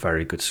of a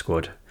very good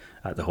squad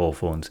at the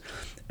Hawthorns.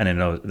 And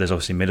then there's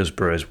obviously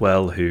Middlesbrough as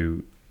well,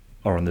 who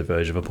are on the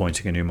verge of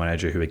appointing a new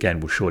manager who, again,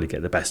 will surely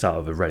get the best out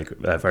of a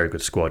very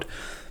good squad.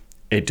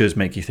 It does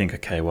make you think,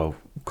 okay, well,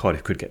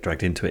 Cardiff could get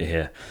dragged into it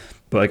here.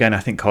 But again, I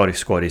think Cardiff's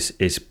squad is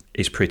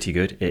pretty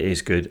good. It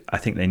is good. I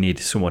think they need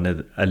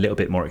someone a little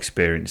bit more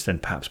experienced than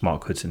perhaps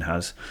Mark Hudson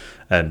has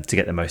to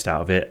get the most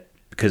out of it.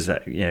 Because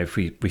if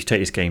we take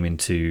this game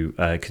into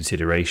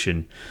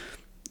consideration,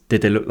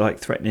 did they look like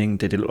threatening?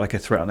 Did they look like a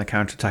threat on the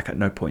counter attack? At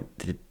no point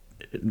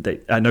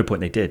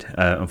they did,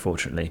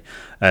 unfortunately.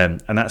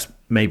 And that's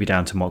maybe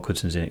down to Mark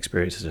Hudson's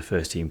inexperience as a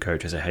first team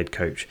coach, as a head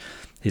coach.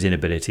 His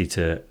inability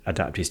to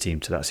adapt his team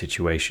to that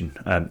situation.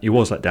 He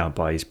was let down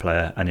by his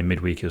player, and in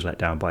midweek he was let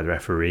down by the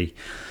referee.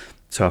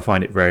 So I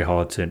find it very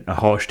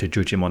harsh to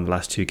judge him on the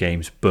last two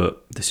games,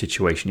 but the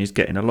situation is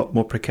getting a lot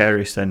more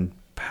precarious than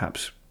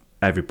perhaps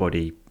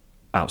everybody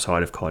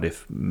outside of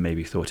Cardiff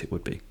maybe thought it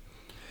would be.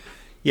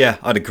 Yeah,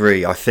 I'd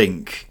agree. I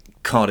think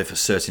Cardiff are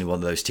certainly one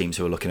of those teams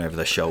who are looking over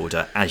their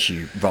shoulder. As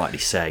you rightly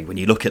say, when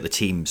you look at the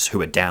teams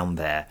who are down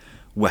there,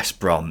 West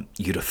Brom,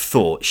 you'd have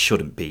thought,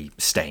 shouldn't be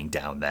staying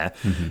down there.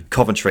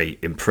 Coventry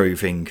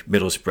improving,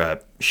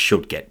 Middlesbrough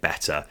should get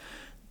better.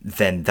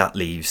 Then that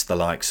leaves the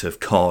likes of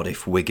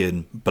Cardiff,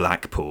 Wigan,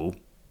 Blackpool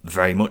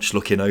very much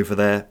looking over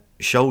their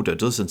shoulder,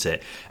 doesn't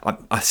it?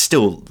 I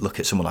still look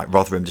at someone like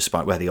Rotherham,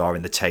 despite where they are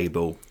in the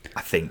table.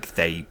 I think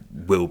they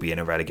will be in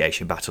a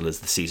relegation battle as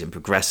the season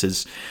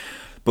progresses.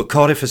 But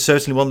Cardiff is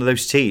certainly one of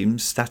those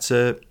teams that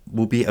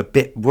will be a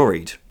bit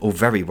worried, or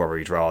very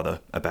worried rather,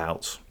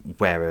 about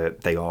where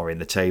they are in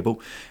the table.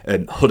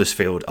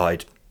 Huddersfield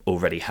I'd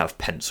already have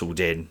penciled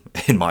in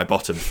my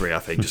bottom three, I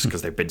think, just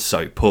because they've been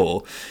so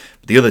poor.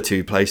 But the other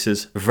two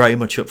places, very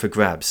much up for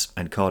grabs,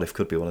 and Cardiff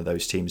could be one of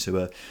those teams who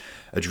are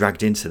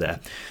dragged into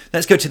there.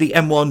 Let's go to the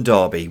M1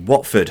 derby.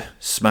 Watford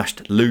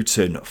smashed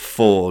Luton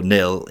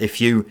 4-0.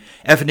 If you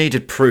ever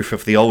needed proof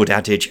of the old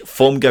adage,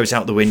 form goes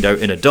out the window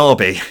in a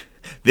derby,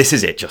 this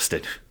is it,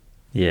 Justin.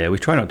 Yeah, we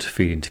try not to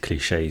feed into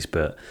cliches,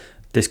 but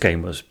this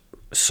game was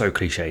so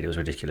cliched, it was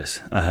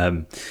ridiculous.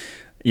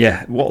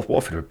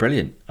 Watford were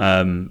brilliant.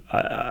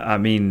 I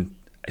mean,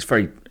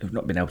 I've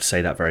not been able to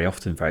say that very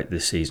often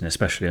this season,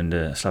 especially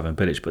under Slaven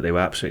Bilic, but they were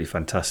absolutely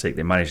fantastic.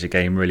 They managed the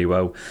game really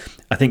well.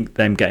 I think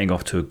them getting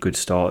off to a good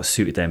start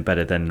suited them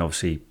better than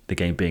obviously the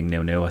game being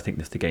 0-0. I think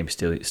if the game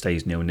still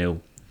stays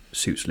 0-0,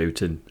 suits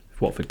Luton.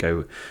 Watford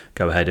go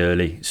ahead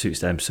early suits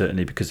them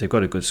certainly, because they've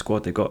got a good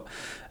squad. They've got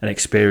an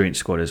experienced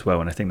squad as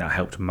well, and I think that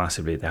helped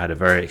massively. They had a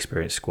very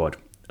experienced squad,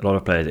 a lot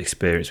of players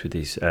experienced with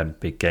these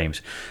big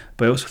games.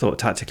 But I also thought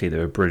tactically they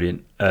were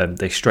brilliant.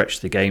 They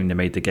stretched the game, they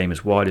made the game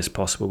as wide as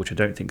possible, which I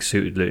don't think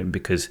suited Luton,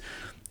 because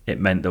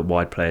it meant that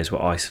wide players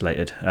were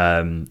isolated,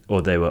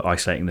 or they were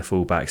isolating the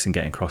fullbacks and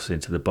getting crosses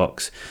into the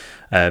box.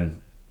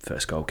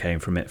 First goal came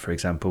from it, for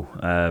example.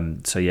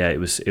 It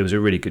was a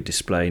really good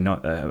display.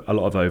 Not a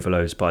lot of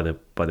overloads by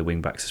the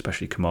wing backs,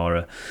 especially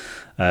Kamara.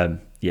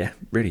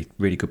 Really,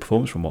 really good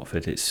performance from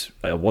Watford. It's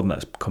one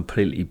that's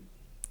completely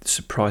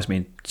surprised me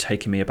and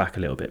taken me aback a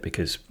little bit,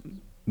 because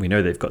we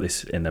know they've got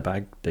this in their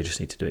bag. They just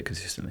need to do it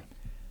consistently.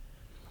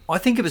 I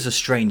think it was a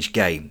strange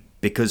game,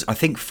 because I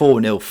think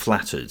 4-0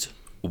 flattered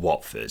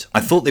Watford. I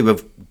thought they were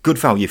good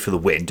value for the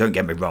win, don't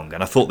get me wrong,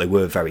 and I thought they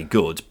were very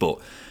good, but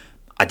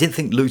I didn't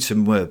think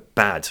Luton were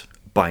bad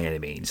by any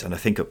means, and I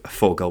think a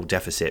 4-goal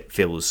deficit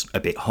feels a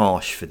bit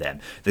harsh for them.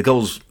 The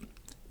goals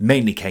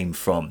mainly came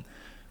from,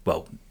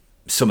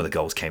 some of the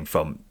goals came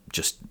from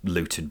just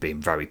Luton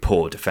being very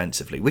poor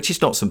defensively, which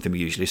is not something we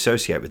usually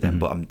associate with them,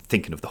 but I'm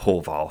thinking of the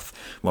Horvath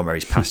one where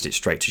he's passed it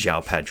straight to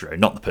João Pedro,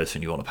 not the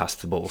person you want to pass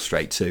the ball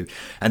straight to.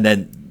 And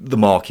then the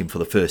marking for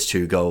the first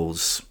two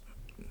goals,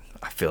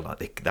 I feel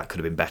like that could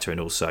have been better, and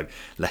also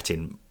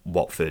letting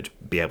Watford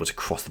be able to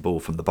cross the ball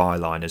from the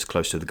byline as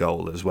close to the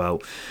goal as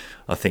well.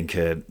 I think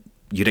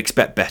you'd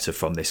expect better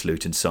from this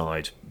Luton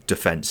side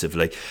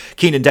defensively.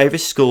 Keenan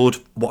Davis scored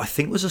what I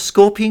think was a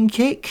scorpion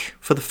kick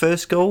for the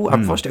first goal.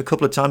 I've watched it a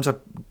couple of times. I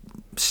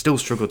still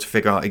struggled to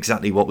figure out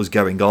exactly what was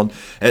going on.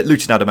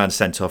 Luton had a man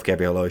sent off,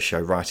 Gabriel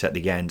Osho, right at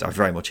the end. I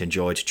very much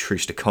enjoyed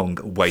Trooster Kong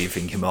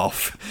waving him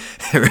off,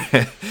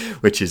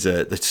 which is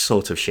the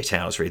sort of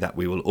shithousery that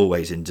we will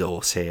always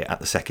endorse here at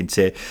the second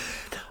tier.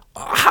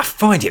 I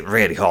find it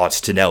really hard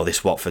to nail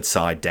this Watford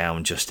side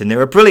down, Justin. They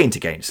were brilliant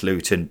against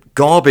Luton,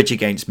 garbage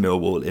against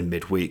Millwall in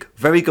midweek,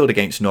 very good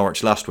against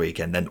Norwich last week,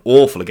 and then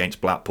awful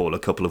against Blackpool a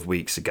couple of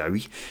weeks ago.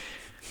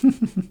 The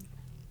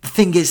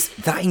thing is,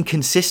 that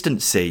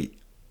inconsistency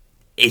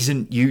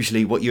isn't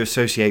usually what you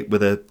associate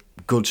with a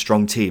good,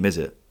 strong team, is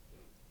it?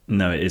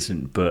 No, it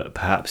isn't, but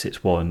perhaps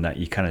it's one that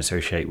you can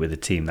associate with a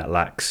team that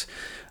lacks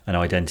an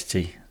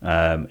identity.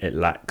 It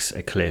lacks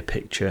a clear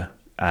picture.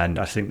 And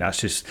I think that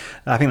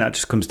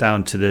just comes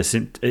down to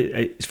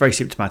it's very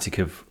symptomatic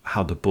of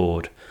how the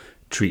board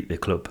treat the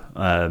club,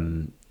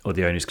 or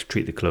the owners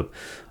treat the club.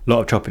 A lot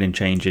of chopping and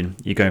changing.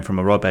 You're going from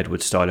a Rob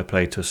Edwards style of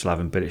play to a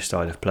Slaven Bilic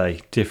style of play.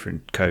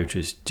 Different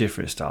coaches,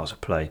 different styles of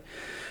play.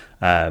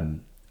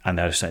 And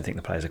I just don't think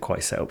the players are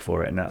quite set up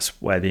for it, and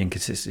that's where the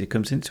inconsistency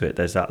comes into it.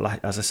 There's that,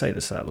 as I say,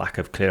 there's that lack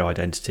of clear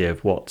identity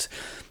of what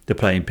the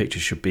playing picture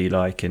should be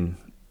like, and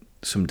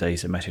some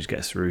days the message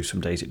gets through,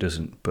 some days it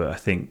doesn't. But I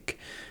think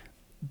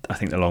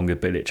the longer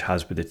Bilic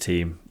has with the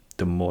team,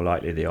 the more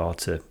likely they are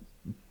to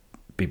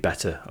be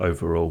better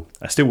overall.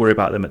 I still worry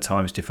about them at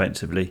times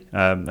defensively.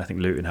 I think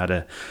Luton had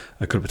a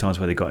couple of times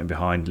where they got in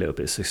behind, a little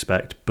bit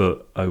suspect,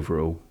 but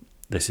overall,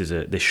 this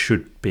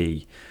should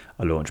be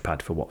a launch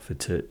pad for Watford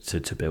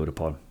to build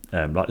upon,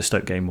 like the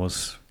Stoke game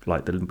was,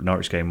 like the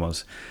Norwich game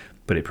was,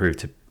 but it proved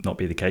to not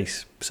be the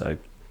case. So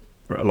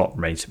a lot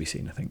remains to be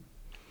seen, I think.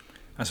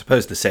 I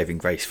suppose the saving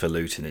grace for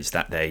Luton is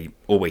that they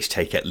always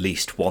take at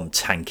least one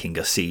tanking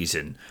a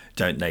season,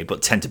 don't they?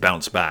 But tend to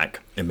bounce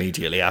back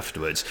immediately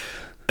afterwards.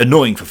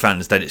 Annoying for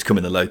fans that it's come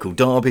in the local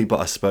derby, but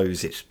I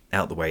suppose it's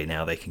out the way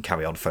now. They can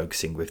carry on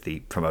focusing with the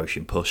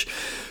promotion push.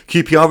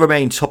 QPR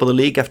remain top of the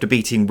league after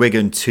beating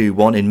Wigan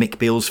 2-1 in Mick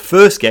Beale's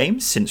first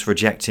game since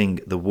rejecting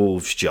the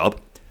Wolves job.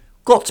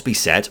 Got to be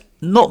said,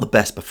 not the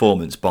best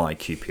performance by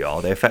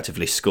QPR. They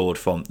effectively scored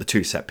from the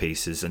two set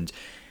pieces and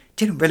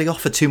didn't really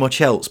offer too much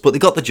else, but they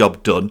got the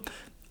job done.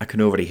 I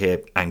can already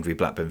hear angry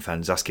Blackburn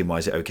fans asking why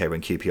is it okay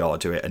when QPR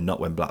do it and not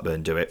when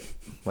Blackburn do it.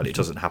 Well, it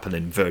doesn't happen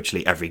in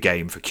virtually every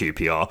game for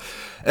QPR.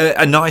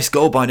 A nice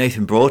goal by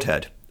Nathan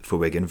Broadhead for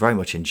Wigan. Very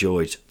much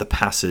enjoyed the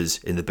passes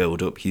in the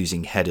build-up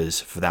using headers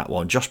for that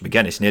one. Josh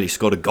McGuinness nearly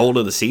scored a goal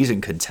of the season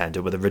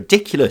contender with a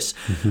ridiculous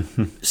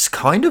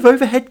kind of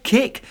overhead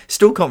kick.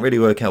 Still can't really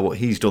work out what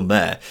he's done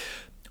there.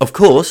 Of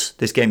course,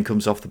 this game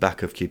comes off the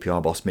back of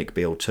QPR boss Mick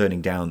Beale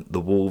turning down the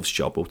Wolves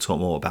job. We'll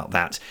talk more about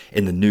that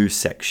in the news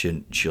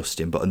section,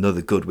 Justin. But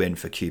another good win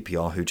for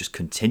QPR, who just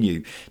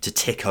continue to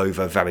tick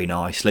over very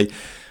nicely.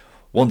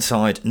 One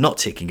side not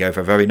ticking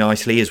over very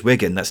nicely is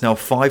Wigan. That's now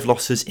 5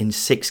 losses in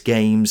 6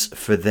 games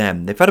for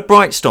them. They've had a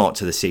bright start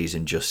to the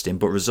season, Justin,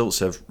 but results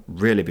have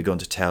really begun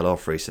to tail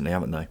off recently,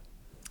 haven't they?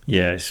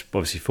 Yeah, it's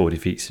obviously 4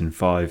 defeats in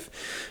 5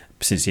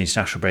 since the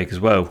international break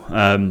as well.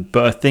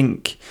 But I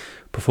think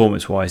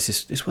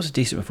performance-wise, this was a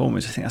decent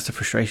performance. I think that's the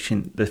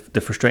frustration.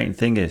 The frustrating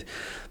thing is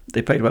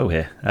they played well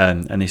here,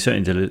 and they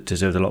certainly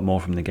deserved a lot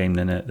more from the game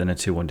than a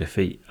 2-1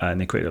 defeat,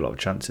 and they created a lot of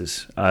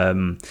chances.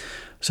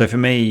 So for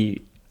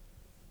me,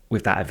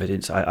 with that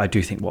evidence, I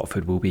do think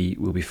Watford will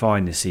be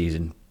fine this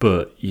season.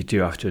 But you do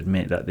have to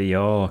admit that they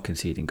are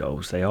conceding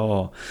goals. They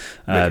are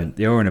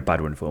in a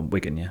bad run form.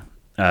 Wigan,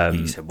 yeah.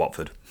 You said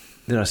Watford.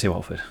 Did I say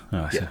Watford?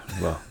 Oh, yeah.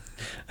 Well.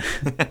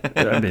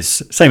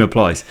 Same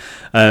applies.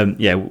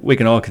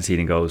 Wigan are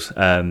conceding goals.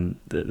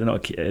 They're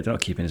not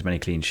keeping as many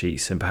clean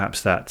sheets, and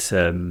perhaps that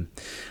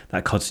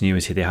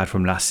continuity they had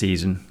from last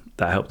season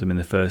that helped them in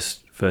the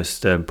first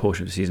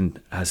portion of the season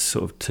has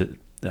sort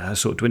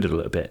of dwindled a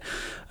little bit.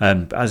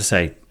 But as I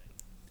say,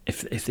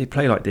 if they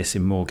play like this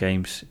in more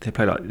games, if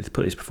they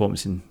put this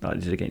performance in like they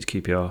did against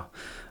QPR,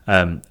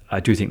 I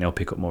do think they'll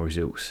pick up more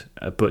results.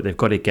 But they've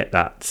got to get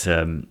that.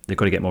 They've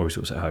got to get more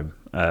results at home.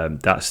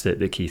 That's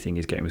the key thing,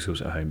 is getting results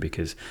at home,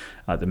 because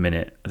at the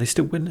minute are they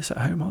still winless at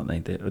home, aren't they?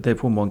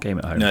 They've won one game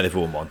at home. No, they've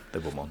won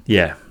one.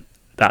 Yeah,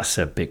 that's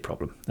a big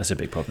problem. That's a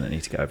big problem that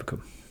needs to get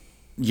overcome.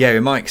 Yeah,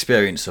 in my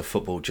experience of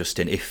football,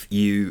 Justin, if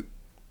you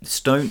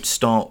don't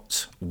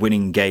start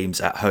winning games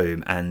at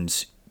home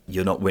and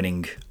you're not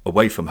winning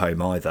away from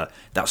home either,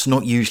 that's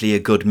not usually a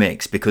good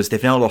mix, because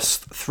they've now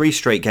lost 3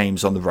 straight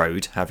games on the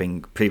road,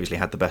 having previously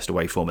had the best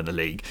away form in the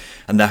league,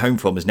 and their home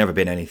form has never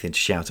been anything to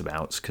shout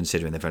about,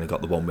 considering they've only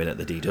got the 1 win at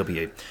the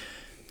DW.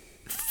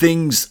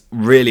 Things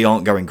really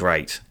aren't going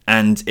great,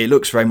 and it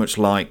looks very much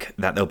like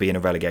that they'll be in a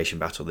relegation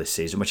battle this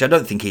season, which I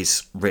don't think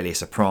is really a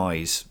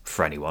surprise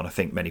for anyone. I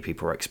think many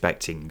people are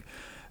expecting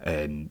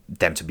them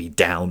to be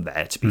down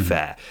there, to be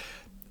fair.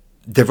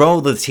 There are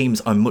other teams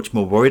I'm much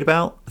more worried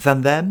about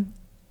than them.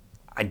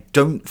 I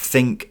don't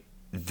think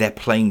they're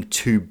playing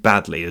too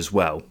badly as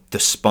well,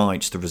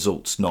 despite the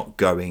results not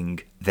going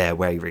their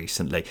way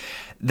recently.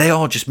 They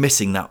are just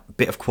missing that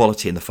bit of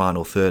quality in the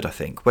final third, I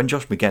think. When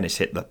Josh McGuinness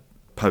hit the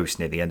post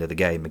near the end of the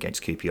game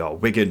against QPR,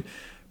 Wigan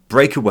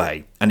break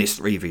away, and it's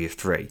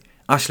 3v3.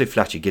 Ashley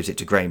Fletcher gives it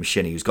to Graham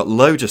Shinney, who's got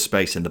loads of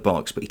space in the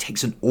box, but he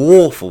takes an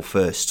awful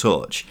first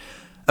touch.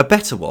 A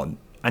better one,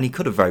 and he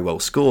could have very well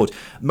scored.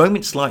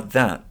 Moments like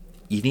that,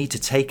 you need to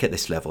take at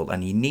this level,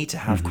 and you need to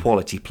have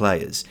quality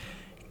players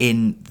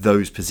in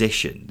those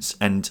positions.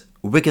 And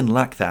Wigan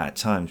lack that at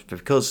times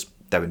because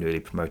they're a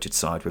newly promoted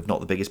side with not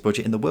the biggest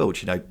budget in the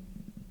world. You know,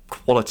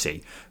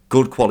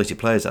 good quality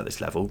players at this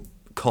level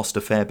cost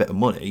a fair bit of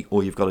money,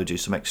 or you've got to do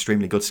some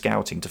extremely good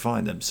scouting to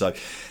find them. So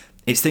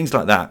it's things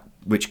like that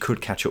which could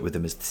catch up with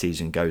them as the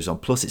season goes on.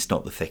 Plus, it's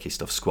not the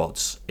thickest of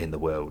squads in the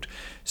world.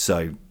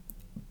 So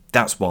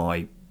that's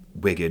why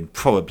Wigan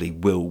probably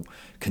will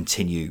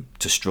continue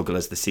to struggle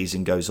as the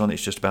season goes on.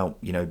 It's just about,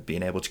 you know,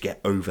 being able to get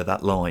over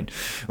that line.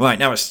 Right,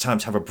 now it's time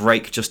to have a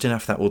break. Just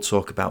after that, we'll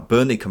talk about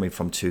Burnley coming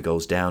from 2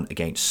 goals down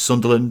against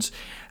Sunderland,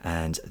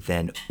 and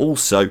then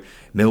also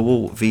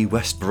Millwall v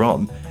West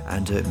Brom,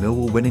 and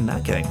Millwall winning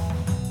that game.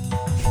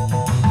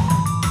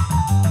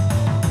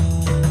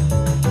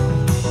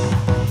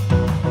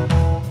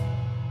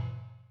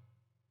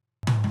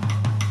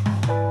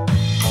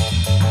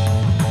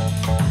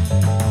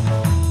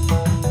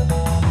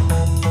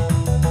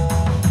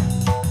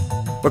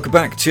 Welcome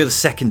back to the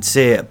Second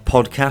Tier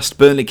podcast.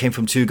 Burnley came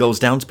from 2 goals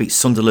down to beat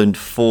Sunderland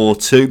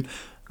 4-2.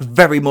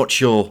 Very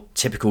much your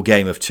typical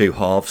game of two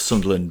halves.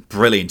 Sunderland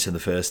brilliant in the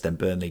first, then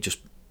Burnley just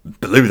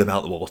blew them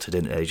out the water,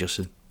 didn't they,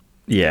 Justin?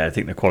 Yeah, I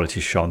think the quality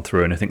shone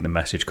through, and I think the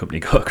message company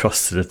got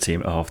across to the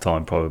team at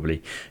half-time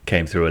probably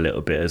came through a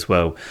little bit as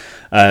well.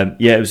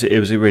 It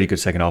was a really good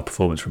second half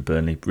performance from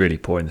Burnley. Really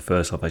poor in the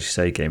first half, as you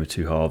say, game of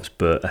two halves.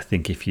 But I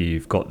think if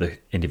you've got the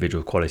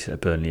individual quality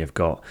that Burnley have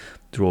got,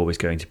 they're always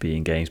going to be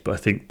in games. But I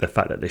think the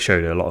fact that they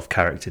showed a lot of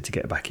character to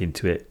get back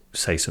into it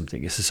says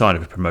something. It's a sign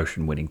of a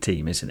promotion-winning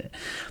team, isn't it?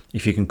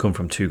 If you can come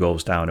from 2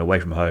 goals down away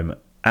from home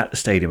at the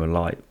Stadium of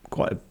Light,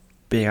 quite a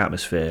big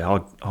atmosphere,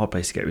 hard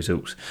place to get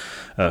results.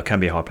 Can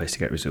be a hard place to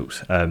get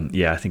results.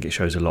 I think it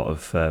shows a lot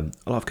of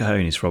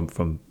cojones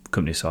from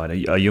company side,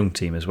 a young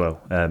team as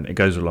well. It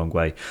goes a long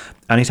way,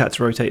 and he's had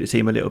to rotate the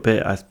team a little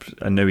bit.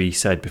 I know he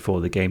said before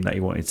the game that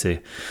he wanted to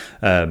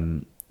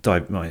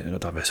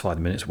diversify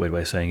the minutes, a weird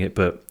way of saying it,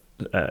 but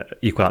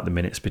equal out the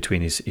minutes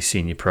between his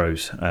senior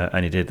pros,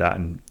 and he did that,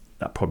 and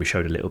that probably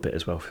showed a little bit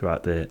as well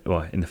throughout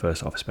in the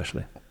first half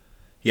especially.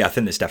 Yeah, I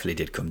think this definitely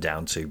did come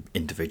down to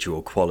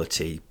individual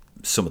quality.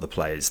 Some of the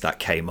players that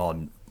came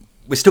on,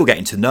 we're still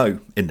getting to know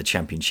in the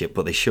Championship,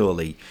 but they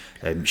surely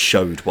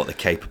showed what they're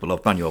capable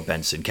of. Manuel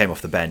Benson came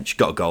off the bench,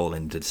 got a goal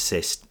and an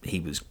assist. He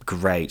was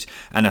great.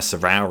 And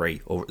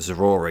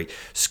Zarori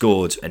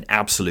scored an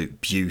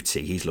absolute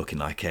beauty. He's looking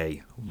like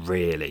a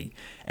really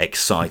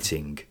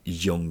exciting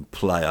young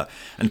player.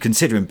 And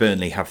considering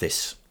Burnley have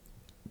this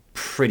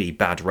pretty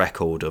bad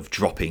record of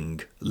dropping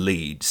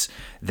leads,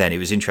 then it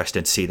was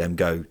interesting to see them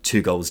go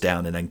 2 goals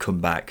down and then come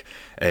back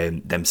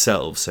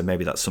themselves. So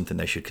maybe that's something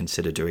they should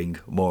consider doing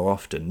more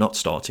often, not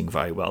starting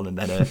very well and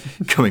then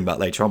coming back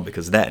later on,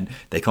 because then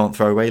they can't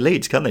throw away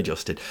leads, can they,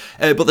 Justin?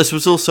 But this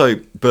was also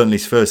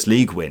Burnley's first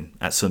league win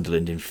at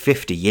Sunderland in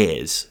 50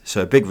 years,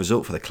 so a big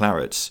result for the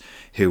Clarets,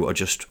 who are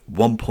just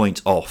 1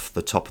 point off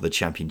the top of the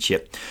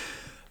Championship.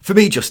 For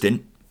me,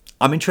 Justin,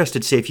 I'm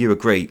interested to see if you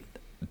agree.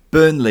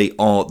 Burnley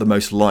are the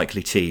most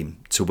likely team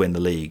to win the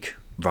league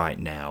right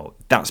now.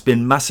 That's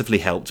been massively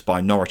helped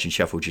by Norwich and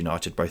Sheffield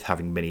United both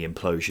having mini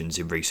implosions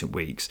in recent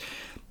weeks.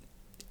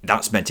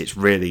 That's meant it's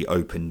really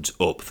opened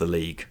up the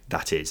league,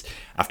 that is,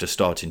 after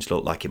starting to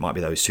look like it might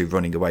be those two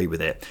running away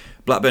with it.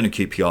 Blackburn and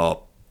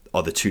QPR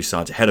are the 2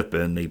 sides ahead of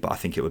Burnley, but I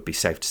think it would be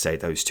safe to say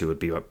those two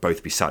would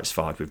both be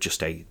satisfied with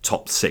just a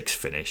top 6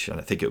 finish, and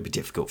I think it would be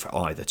difficult for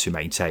either to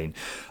maintain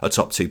a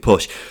top 2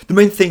 push. The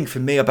main thing for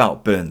me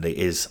about Burnley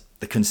is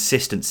the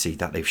consistency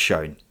that they've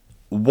shown.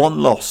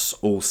 1 loss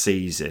all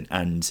season,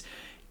 and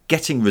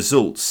getting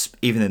results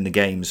even in the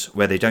games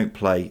where they don't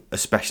play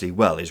especially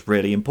well is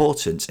really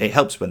important. It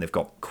helps when they've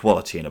got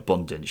quality in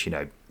abundance. You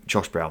know,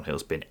 Josh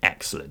Brownhill's been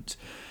excellent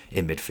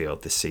in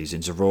midfield this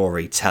season.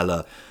 Zarori,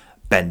 Teller,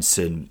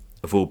 Benson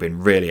have all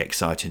been really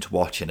exciting to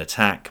watch in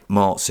attack.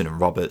 Martson and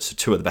Roberts are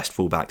 2 of the best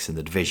fullbacks in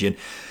the division.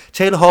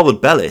 Taylor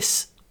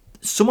Harwood-Bellis,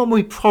 someone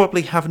we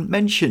probably haven't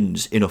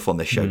mentioned enough on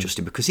this show,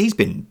 Justin, because he's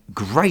been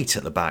great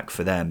at the back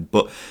for them.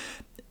 But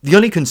the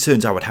only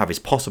concerns I would have is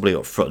possibly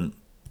up front.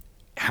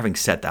 Having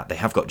said that, they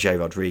have got Jay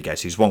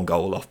Rodriguez, who's 1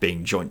 goal off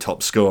being joint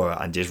top scorer,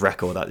 and his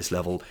record at this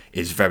level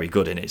is very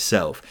good in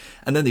itself.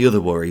 And then the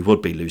other worry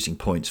would be losing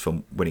points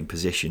from winning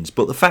positions.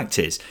 But the fact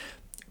is,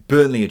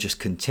 Burnley are just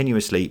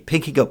continuously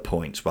picking up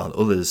points while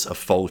others are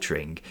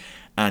faltering,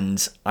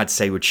 and I'd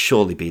say would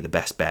surely be the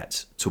best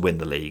bet to win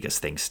the league as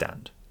things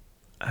stand.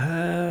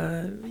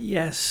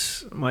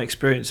 Yes, my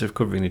experience of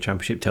covering the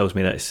Championship tells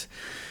me that it's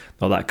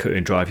not that cut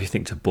and dry. If you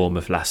think to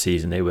Bournemouth last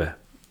season, they were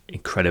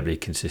incredibly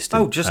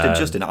consistent. Oh,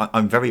 Justin,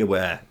 I'm very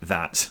aware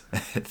that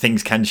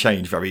things can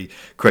change very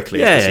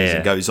quickly as the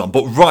season goes on.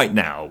 But right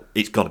now,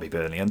 it's got to be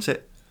Burnley, hasn't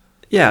it?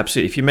 Yeah,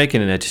 absolutely. If you're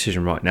making a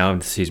decision right now,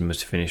 and the season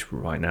must finish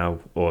right now,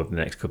 or the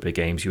next couple of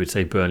games, you would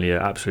say Burnley are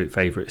absolute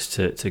favourites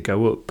to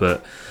go up.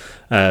 But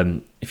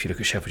if you look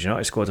at Sheffield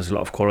United's squad, there's a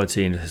lot of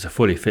quality, and there's a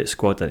fully fit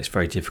squad, then it's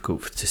very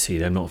difficult to see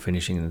them not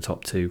finishing in the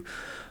top two.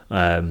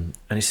 And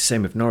it's the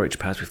same with Norwich.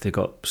 Perhaps if they've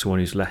got someone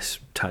who's less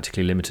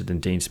tactically limited than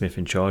Dean Smith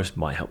in charge,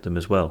 might help them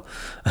as well.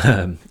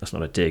 That's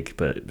not a dig,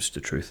 but it's the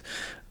truth.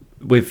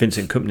 With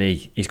Vincent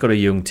Kompany, he's got a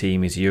young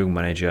team, he's a young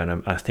manager,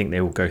 and I think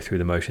they will go through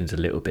the motions a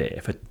little bit.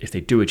 If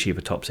they do achieve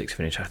a top 6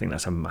 finish, I think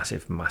that's a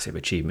massive, massive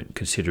achievement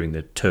considering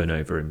the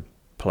turnover in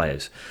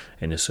players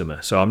in the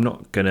summer. So I'm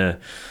not going to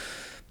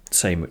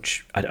say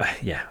much. I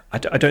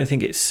don't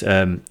think it's.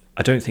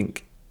 I don't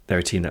think they're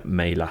a team that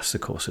may last the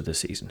course of the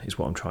season, is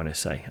what I'm trying to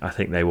say. I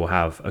think they will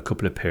have a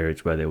couple of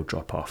periods where they will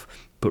drop off.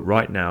 But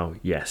right now,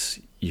 yes,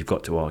 you've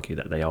got to argue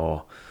that they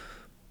are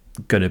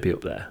going to be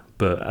up there.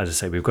 But as I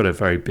say, we've got a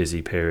very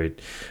busy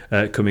period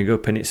coming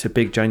up, and it's a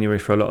big January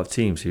for a lot of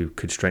teams who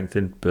could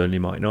strengthen. Burnley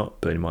might not.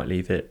 Burnley might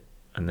leave it,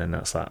 and then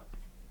that's that. Are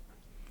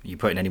you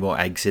putting any more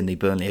eggs in the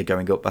Burnley are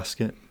going up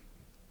basket?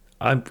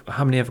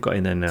 How many have I got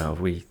in there now?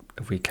 Have we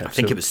kept? I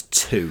think it was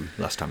 2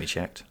 last time we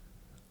checked.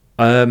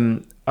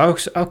 I'll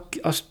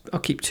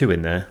keep 2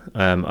 in there.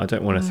 I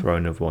don't want to throw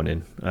another one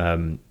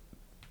in.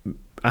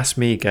 Ask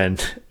me again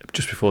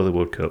just before the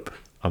World Cup.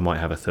 I might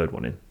have a third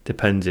one in.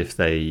 Depends if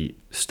they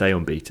stay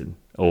unbeaten,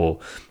 or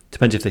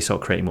depends if they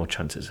start creating more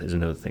chances. Is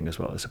another thing as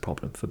well. That's a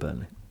problem for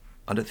Burnley.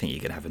 I don't think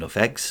you're going to have enough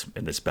eggs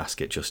in this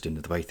basket, just in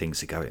the way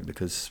things are going,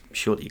 because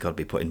surely you've got to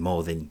be putting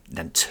more than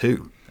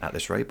 2 at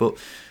this rate. But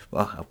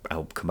well,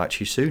 I'll come back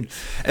to you soon.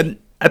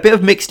 A bit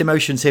of mixed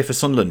emotions here for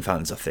Sunderland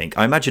fans, I think.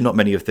 I imagine not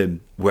many of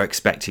them were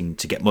expecting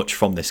to get much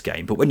from this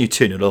game, but when you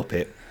turn it up,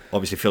 it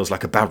obviously feels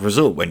like a bad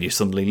result when you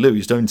suddenly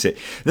lose, don't it?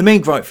 The main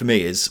gripe for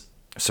me is,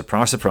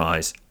 surprise,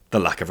 surprise, the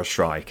lack of a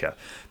striker.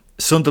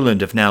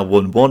 Sunderland have now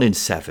won 1 in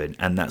 7,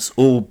 and that's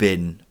all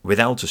been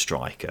without a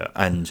striker,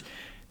 and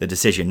the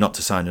decision not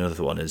to sign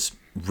another one has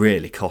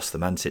really cost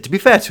them, hasn't it? To be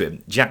fair to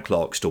him, Jack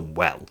Clarke's done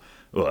well,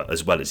 or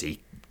as well as he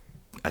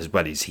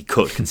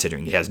could,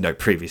 considering he has no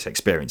previous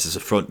experience as a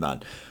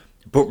frontman.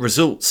 But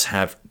results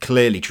have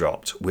clearly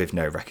dropped with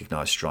no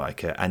recognised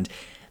striker, and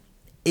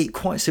it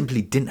quite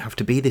simply didn't have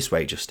to be this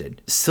way, Justin.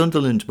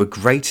 Sunderland were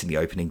great in the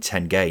opening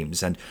 10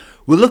 games, and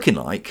were looking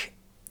like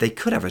they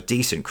could have a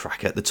decent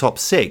crack at the top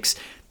 6.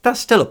 That's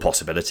still a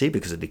possibility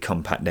because of the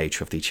compact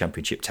nature of the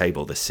Championship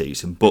table this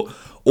season, but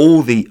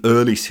all the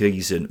early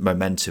season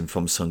momentum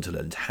from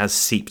Sunderland has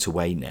seeped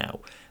away now.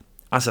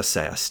 As I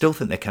say, I still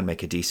think they can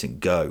make a decent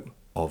go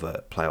of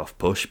a playoff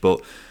push,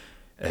 but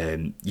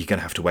you're going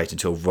to have to wait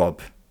until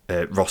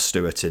Ross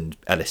Stewart and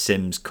Ellis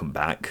Sims come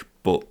back,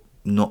 but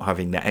not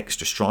having that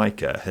extra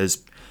striker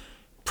has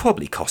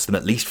probably cost them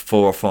at least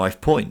 4 or 5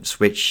 points,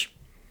 which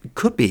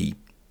could be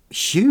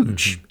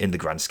huge in the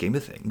grand scheme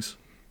of things.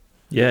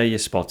 Yeah, you're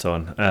spot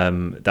on.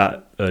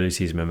 That early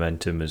season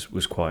momentum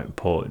was quite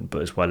important,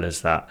 but as well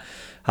as that,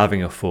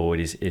 having a forward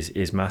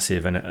is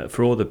massive. And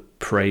for all the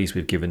praise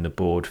we've given the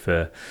board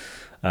for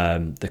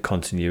the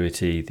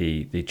continuity,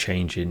 the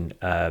change in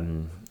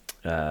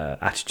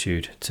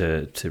attitude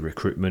to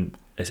recruitment,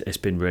 it's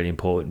been really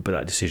important. But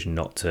that decision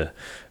not to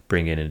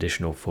bring in an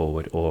additional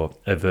forward or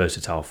a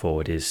versatile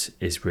forward is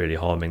really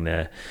harming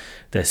their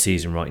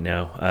season right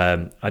now.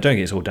 I don't think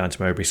it's all down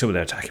to Mowbray. Some of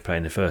their attacking play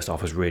in the first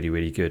half was really,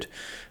 really good,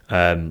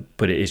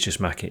 but it is just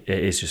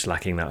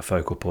lacking that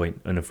focal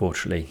point. And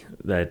unfortunately,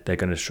 they're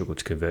going to struggle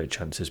to convert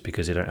chances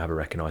because they don't have a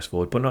recognised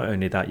forward. But not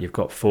only that, you've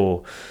got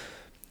 4.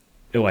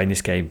 In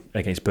this game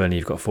against Burnley,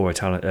 you've got 4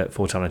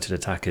 talented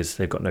attackers.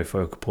 They've got no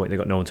focal point. They've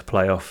got no one to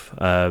play off.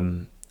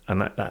 And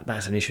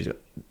that's an issue. Have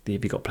you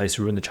got players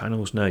to run the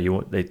channels? No, a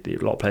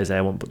lot of players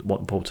there want the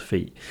ball to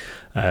feet.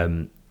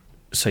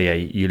 So yeah,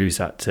 you lose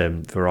that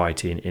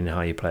variety in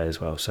how you play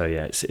as well. So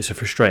yeah, it's a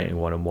frustrating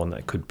one, and one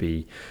that could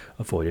be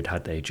avoided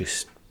had they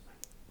just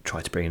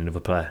tried to bring in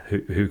another player.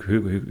 Who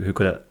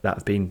could that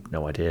have been?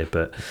 No idea.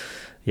 But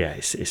yeah,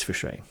 it's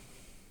frustrating.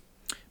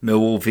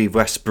 Millwall v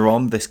West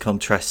Brom, this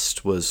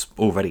contrast was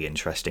already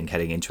interesting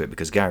heading into it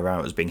because Gary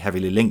Rowett was being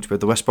heavily linked with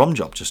the West Brom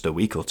job just a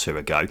week or 2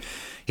 ago.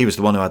 He was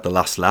the one who had the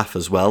last laugh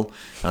as well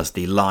as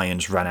the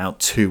Lions ran out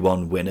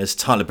 2-1 winners.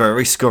 Tyler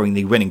Burry scoring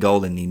the winning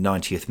goal in the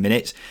 90th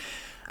minute.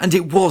 And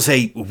it was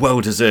a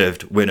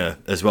well-deserved winner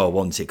as well,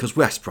 wasn't it? Because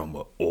West Brom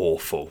were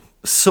awful.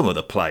 Some of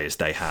the players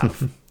they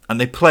have, and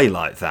they play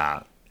like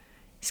that.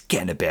 It's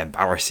getting a bit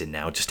embarrassing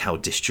now just how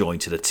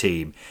disjointed a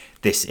team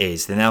this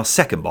is. They're now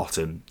second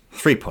bottom,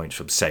 3 points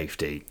from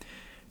safety.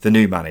 The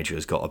new manager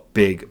has got a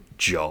big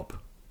job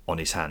on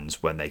his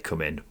hands when they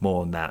come in.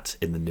 More on that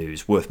in the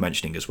news. Worth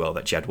mentioning as well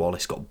that Jed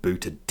Wallace got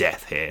booed to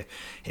death here.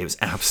 It was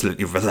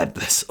absolutely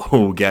relentless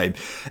all game.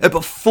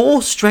 But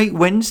 4 straight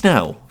wins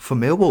now for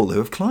Millwall, who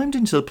have climbed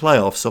into the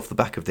playoffs off the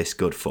back of this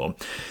good form.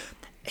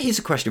 Here's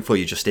a question for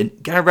you, Justin.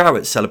 Gary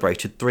Rowett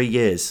celebrated 3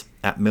 years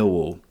at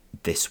Millwall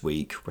this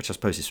week, which I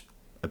suppose is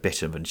a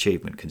bit of an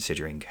achievement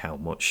considering how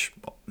much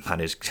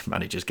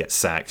managers get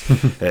sacked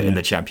in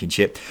the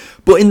Championship.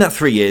 But in that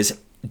 3 years,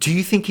 do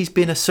you think he's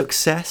been a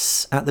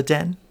success at the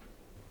Den?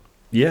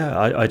 Yeah,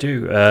 I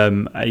do.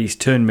 He's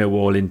turned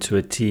Millwall into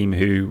a team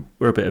who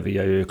were a bit of a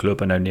yo-yo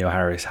club. I know Neil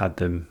Harris had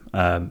them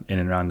in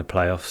and around the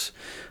playoffs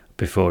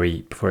before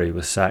he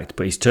was sacked,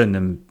 but he's turned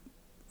them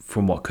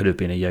from what could have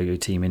been a yo-yo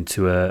team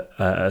into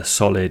a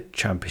solid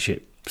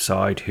Championship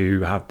side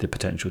who have the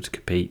potential to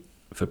compete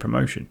for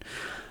promotion.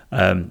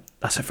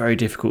 That's a very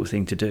difficult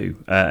thing to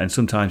do, and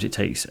sometimes it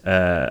takes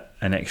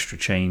an extra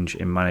change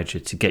in manager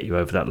to get you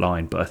over that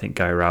line. But I think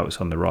Gary Rowett's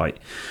on the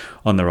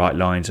right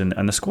lines,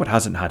 and the squad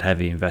hasn't had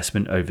heavy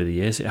investment over the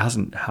years. It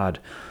hasn't had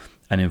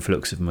an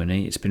influx of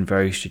money. It's been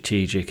very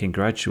strategic and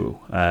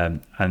gradual,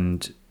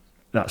 and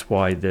that's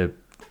why the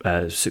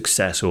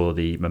success or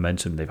the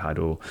momentum they've had,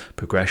 or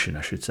progression,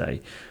 I should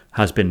say,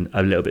 has been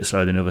a little bit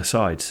slower than other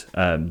sides.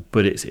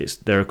 But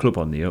they're a club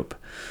on the up.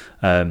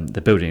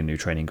 They're building a new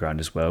training ground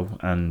as well,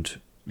 and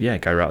yeah,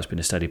 Gary Rowett's been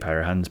a steady pair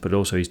of hands, but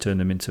also he's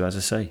turned them into, as I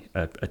say,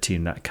 a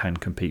team that can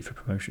compete for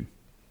promotion.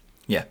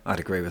 Yeah, I'd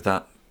agree with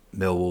that.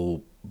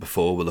 Millwall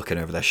before were looking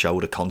over their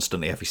shoulder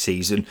constantly every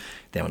season.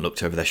 They haven't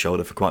looked over their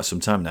shoulder for quite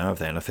some time now, have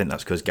they? And I think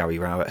that's because Gary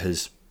Rowett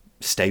has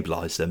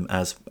stabilised them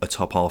as a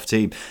top half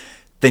team.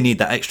 They need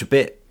that extra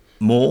bit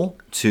more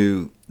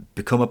to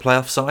become a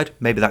playoff side.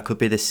 Maybe that could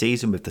be this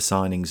season with the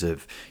signings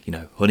of,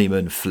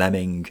 Honeyman,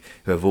 Fleming,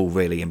 who have all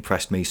really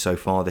impressed me so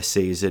far this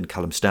season,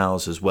 Callum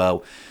Stiles as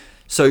well.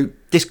 So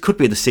this could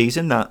be the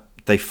season that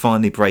they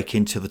finally break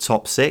into the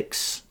top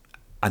six.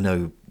 I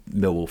know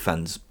Millwall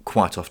fans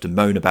quite often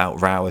moan about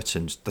Rowett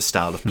and the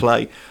style of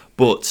play,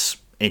 but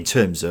in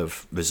terms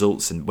of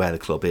results and where the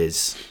club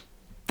is,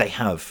 they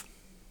have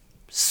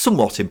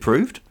somewhat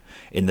improved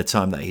in the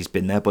time that he's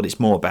been there, but it's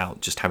more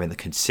about just having the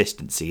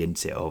consistency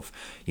into it of,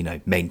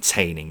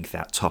 maintaining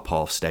that top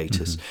half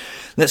status.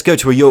 Let's go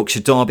to a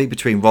Yorkshire derby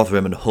between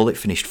Rotherham and Hull. It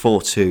finished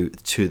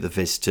 4-2 to the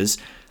visitors.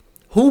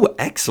 Hull were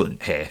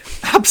excellent here,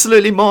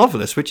 absolutely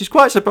marvellous, which is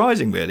quite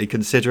surprising, really,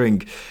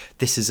 considering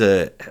this is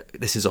a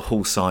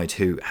Hull side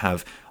who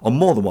have, on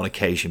more than one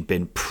occasion,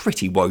 been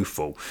pretty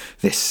woeful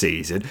this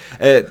season.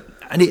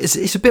 And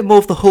it's a bit more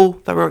of the Hull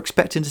that we're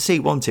expecting to see,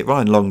 wasn't it?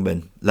 Ryan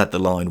Longman led the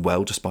line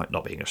well, despite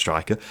not being a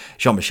striker.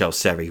 Jean-Michel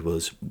Seri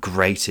was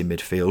great in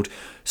midfield.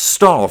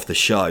 Star of the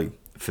show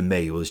for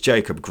me was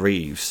Jacob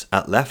Greaves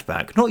at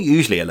left-back. Not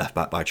usually a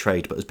left-back by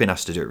trade, but has been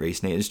asked to do it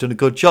recently and has done a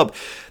good job.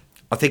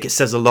 I think it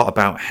says a lot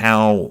about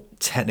how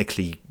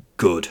technically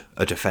good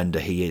a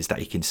defender he is, that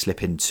he can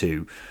slip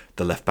into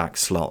the left-back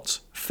slot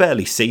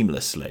fairly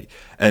seamlessly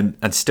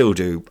and still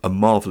do a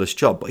marvellous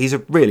job. But he's a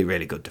really,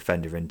 really good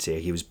defender, isn't he?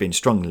 He was being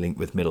strongly linked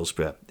with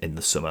Middlesbrough in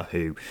the summer,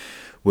 who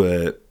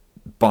were,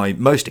 by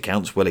most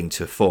accounts, willing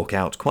to fork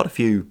out quite a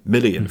few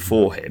million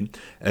for him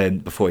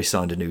before he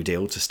signed a new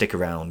deal to stick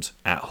around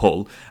at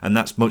Hull. And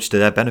that's much to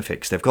their benefit,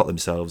 because they've got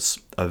themselves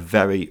a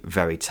very,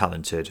 very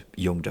talented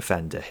young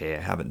defender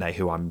here, haven't they,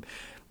 who I'm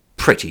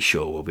pretty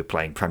sure will be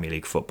playing Premier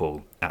League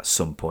football at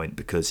some point,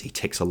 because he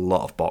ticks a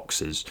lot of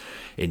boxes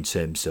in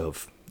terms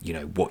of,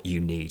 what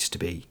you need to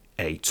be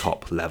a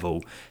top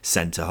level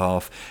centre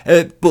half.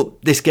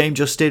 But this game,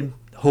 Justin,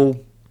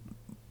 Hull,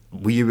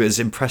 were you as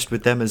impressed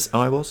with them as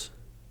I was?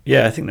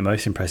 Yeah, I think the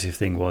most impressive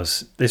thing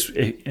was this.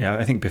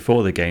 I think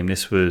before the game,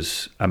 this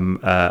was a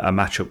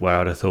matchup where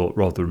I'd have thought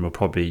Rotherham would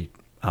probably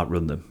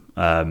outrun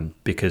them,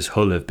 because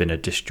Hull have been a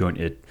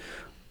disjointed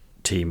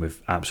team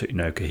with absolutely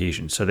no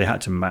cohesion. So they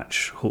had to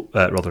match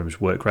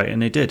Rotherham's work rate,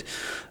 and they did.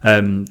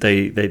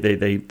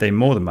 They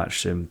more than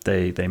matched him.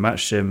 They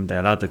matched him. They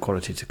allowed the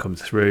quality to come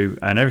through,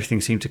 and everything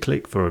seemed to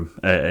click for them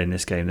in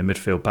this game. The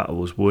midfield battle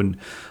was won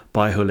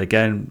by Hull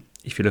again.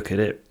 If you look at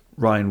it,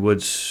 Ryan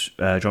Woods,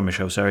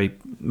 Jean-Michel Seri,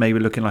 maybe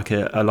looking like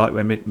a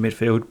lightweight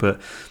midfield, but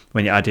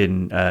when you add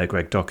in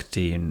Greg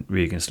Doherty and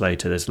Regan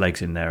Slater, there's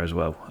legs in there as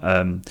well.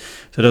 So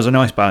there was a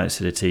nice balance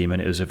to the team,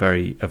 and it was a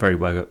very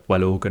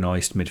well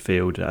organised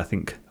midfield. I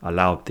think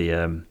allowed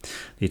the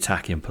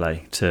attacking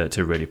play to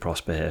really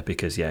prosper here,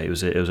 because it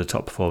was a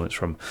top performance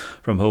from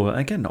Hull.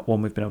 Again, not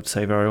one we've been able to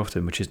say very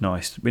often, which is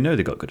nice. We know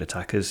they've got good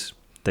attackers.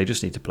 They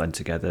just need to blend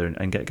together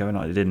and get going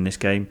like they did in this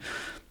game.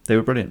 They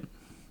were brilliant.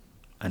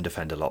 And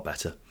defend a lot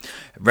better.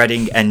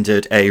 Reading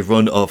ended a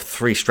run of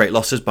 3 straight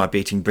losses by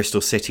beating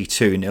Bristol City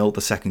 2-0. The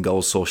second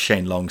goal saw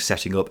Shane Long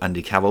setting up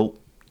Andy Carroll.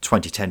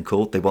 2010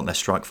 called. They want their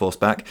strike force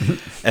back.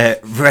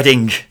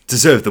 Reading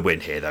deserved the win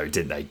here, though,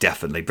 didn't they?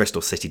 Definitely.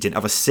 Bristol City didn't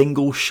have a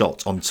single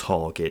shot on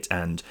target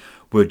and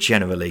were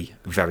generally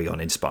very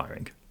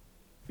uninspiring.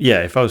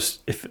 Yeah, if I was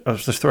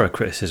to throw a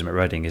criticism at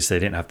Reading, is they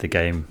didn't have the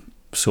game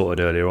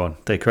sorted earlier on.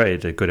 They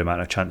created a good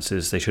amount of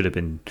chances. They should have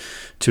been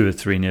 2 or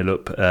 3-0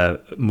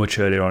 up much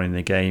earlier on in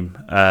the game.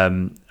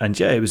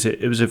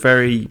 It was a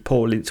very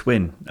poor Leeds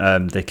win.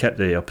 They kept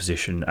the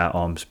opposition at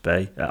arm's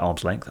length.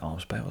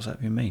 What does that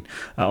even mean?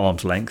 At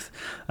arm's length.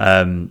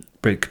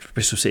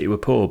 Bristol City were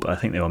poor, but I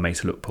think they were made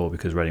to look poor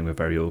because Reading were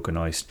very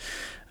organised.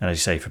 And as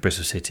you say, for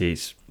Bristol City,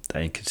 it's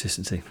that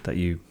inconsistency that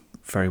you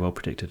very well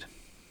predicted.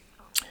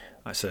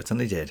 I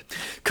certainly did.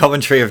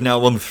 Coventry have now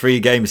won 3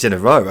 games in a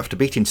row after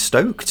beating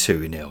Stoke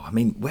 2-0. I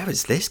mean, where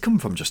has this come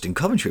from? Justin?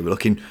 Coventry were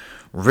looking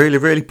really,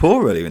 really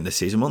poor earlier in the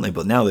season, weren't they?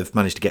 But now they've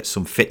managed to get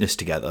some fitness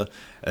together.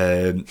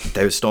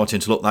 They're starting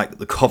to look like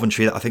the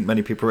Coventry that I think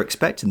many people were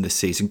expecting this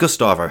season.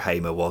 Gustavo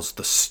Hamer was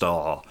the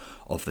star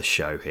of the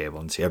show here,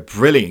 wasn't he? A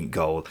brilliant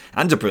goal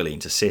and a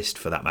brilliant assist,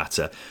 for that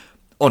matter.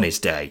 On his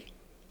day,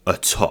 a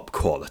top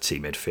quality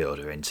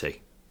midfielder, isn't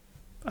he?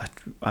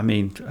 I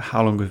mean,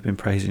 how long we've been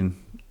praising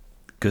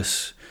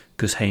Gus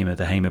Hamer,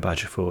 the Hamer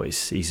Badger, for?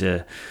 He's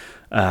a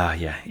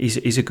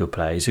good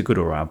player. He's a good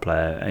all-round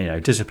player. You know,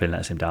 discipline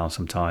lets him down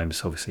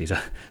sometimes. Obviously, he's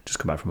just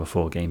come back from a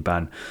 4-game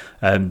ban,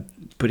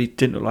 but he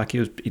didn't look like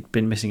he'd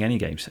been missing any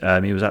games.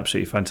 He was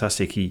absolutely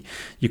fantastic.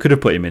 You could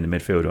have put him in the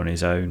midfield on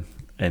his own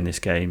in this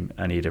game,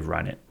 and he'd have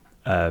ran it.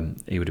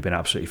 He would have been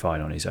absolutely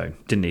fine on his own.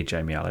 Didn't need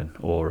Jamie Allen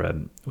or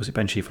was it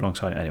Ben Sheaf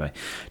alongside him? Anyway,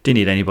 didn't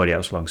need anybody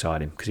else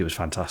alongside him because he was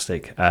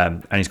fantastic.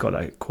 And he's got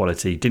that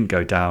quality. Didn't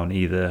go down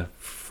either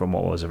from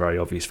what was a very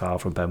obvious foul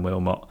from Ben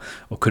Wilmot,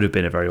 or could have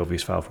been a very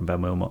obvious foul from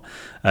Ben Wilmot.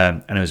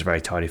 And it was a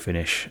very tidy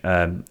finish.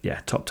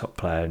 Top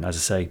player. And as I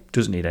say,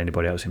 doesn't need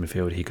anybody else in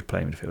midfield. He could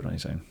play in midfield on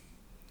his own.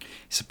 It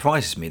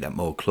surprises me that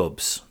more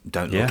clubs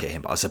don't look at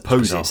him. But I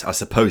suppose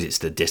it's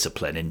the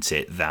discipline, isn't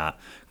it, that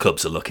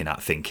clubs are looking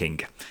at,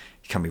 thinking,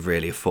 can we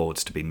really afford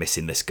to be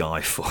missing this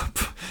guy for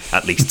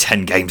at least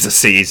 10 games a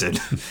season?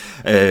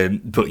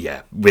 But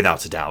yeah,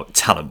 without a doubt,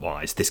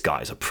 talent-wise, this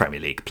guy is a Premier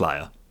League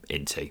player,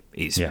 isn't he?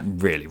 He's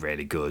really,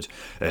 really good.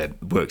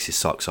 Works his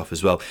socks off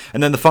as well.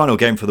 And then the final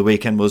game for the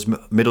weekend was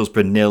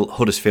Middlesbrough 0,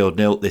 Huddersfield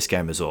 0. This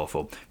game was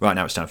awful. Right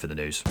now it's time for the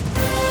news.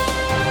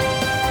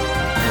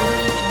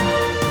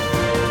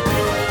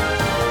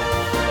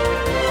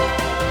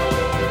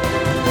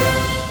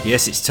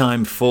 Yes, it's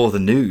time for the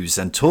news,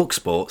 and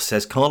TalkSport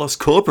says Carlos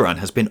Corberán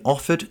has been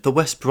offered the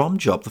West Brom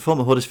job. The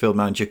former Huddersfield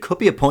manager could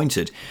be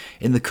appointed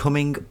in the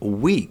coming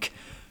week.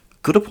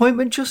 Good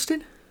appointment,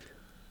 Justin?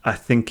 I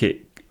think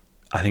it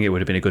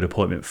would have been a good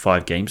appointment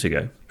 6 games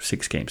ago,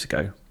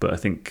 but I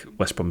think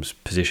West Brom's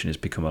position has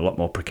become a lot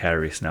more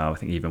precarious now. I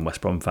think even West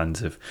Brom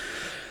fans have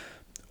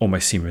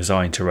almost seem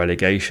resigned to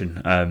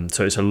relegation.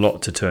 So it's a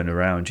lot to turn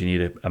around. You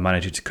need a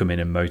manager to come in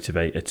and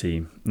motivate a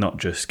team, not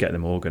just get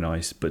them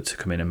organised, but to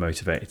come in and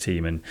motivate a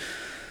team. And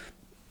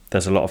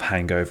there's a lot of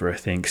hangover, I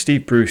think.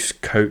 Steve Bruce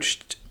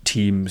coached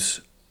teams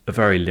are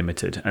very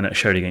limited, and it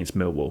showed against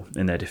Millwall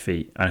in their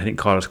defeat. And I think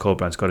Carlos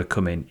Corberán's got to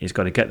come in. He's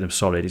got to get them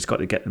solid. He's got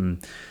to get them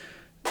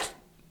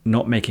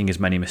not making as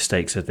many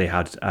mistakes as they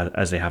have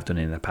done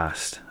in the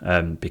past,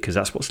 because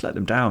that's what's let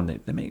them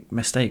down. They make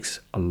mistakes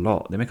a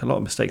lot. They make a lot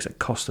of mistakes that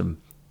cost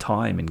them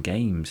time in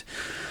games,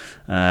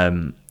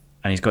 and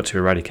he's got to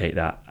eradicate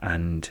that.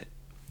 And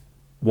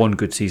one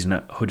good season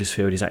at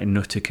Huddersfield, is that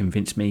enough to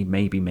convince me?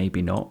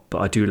 Maybe not, but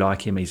I do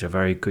like him. He's a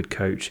very good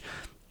coach.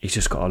 He's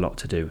just got a lot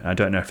to do. I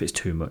don't know if it's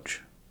too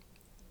much.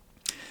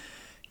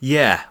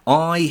 Yeah,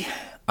 I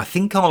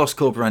think Carlos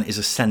Corberán is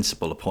a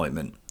sensible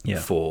appointment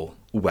for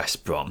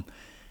West Brom.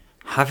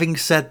 Having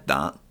said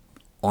that,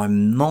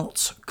 I'm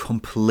not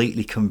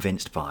completely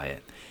convinced by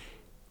it.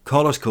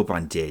 Carlos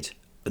Corberán did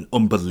an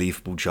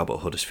unbelievable job at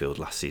Huddersfield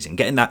last season.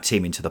 Getting that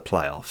team into the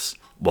playoffs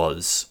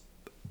was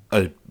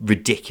a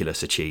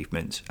ridiculous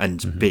achievement,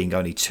 and being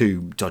only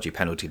 2 dodgy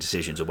penalty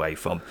decisions away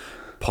from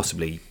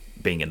possibly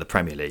being in the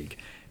Premier League,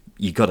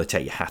 you've got to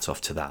take your hat off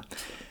to that.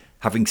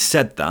 Having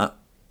said that,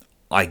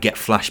 I get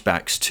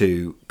flashbacks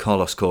to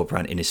Carlos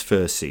Corberán in his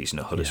first season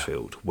at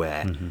Huddersfield,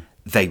 where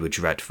they were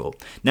dreadful.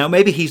 Now,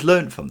 maybe he's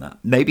learned from that.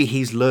 Maybe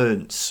he's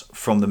learned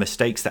from the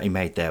mistakes that he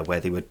made there, where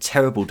they were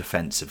terrible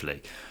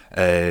defensively,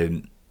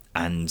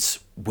 and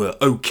were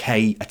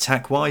okay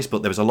attack-wise,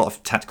 but there was a lot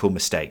of tactical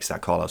mistakes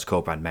that Carlos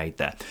Corberán made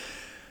there.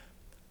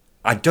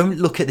 I don't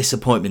look at this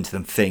appointment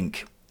and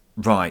think,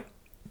 right,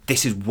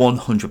 this is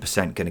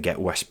 100% going to get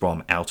West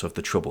Brom out of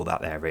the trouble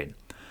that they're in.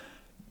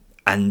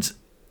 And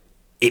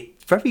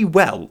it very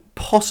well,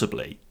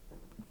 possibly,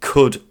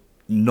 could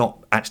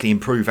not actually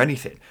improve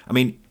anything. I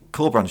mean,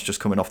 Corberán's just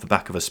coming off the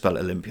back of a spell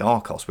at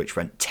Olympiacos, which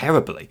went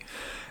terribly.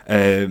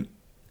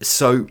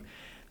 So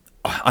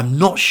I'm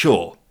not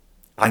sure.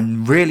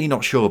 I'm really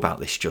not sure about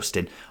this,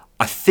 Justin.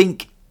 I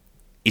think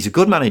he's a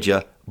good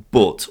manager,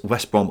 but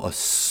West Brom are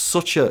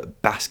such a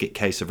basket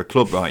case of a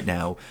club right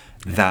now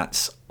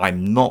that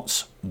I'm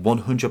not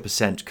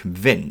 100%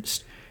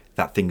 convinced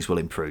that things will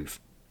improve.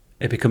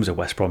 It becomes a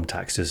West Brom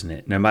tax, doesn't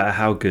it? No matter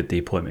how good the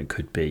appointment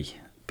could be.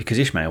 Because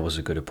Ishmael was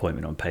a good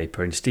appointment on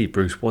paper, and Steve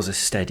Bruce was a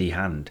steady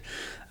hand,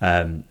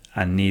 and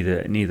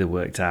neither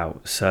worked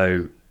out.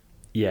 So,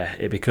 yeah,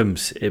 it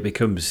becomes a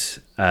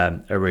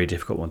really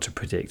difficult one to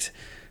predict.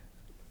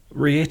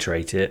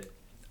 Reiterate it.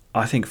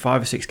 I think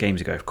 5 or 6 games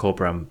ago, if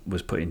Corberán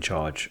was put in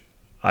charge,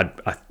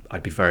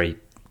 I'd be very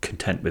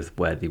content with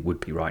where they would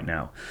be right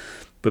now.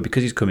 But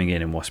because he's coming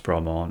in and West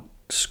Brom aren't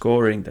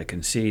scoring, they're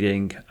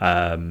conceding,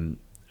 and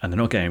they're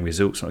not getting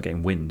results, not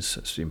getting wins.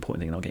 That's the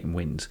important thing, not getting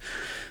wins.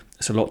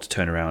 It's a lot to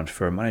turn around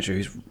for a manager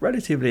who's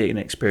relatively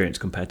inexperienced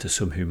compared to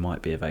some who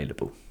might be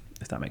available,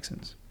 if that makes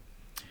sense.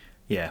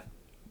 Yeah.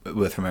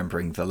 worth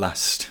remembering the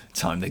last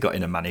time they got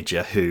in a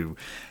manager who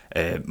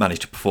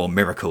managed to perform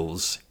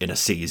miracles in a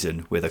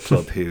season with a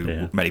club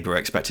who many were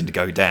expecting to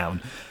go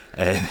down.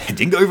 It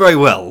didn't go very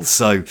well,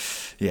 so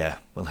yeah,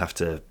 we'll have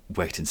to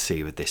wait and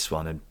see with this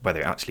one and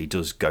whether it actually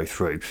does go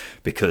through,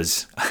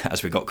 because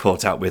as we got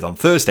caught out with on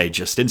Thursday,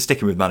 Justin,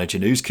 sticking with manager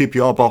news,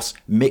 QPR boss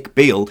Mick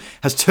Beale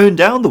has turned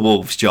down the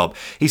Wolves job.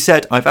 He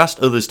said, "I've asked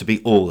others to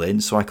be all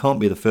in, so I can't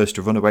be the first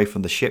to run away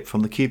from the ship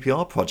from the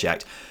QPR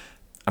project."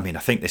 I mean, I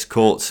think this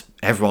caught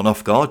everyone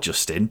off guard,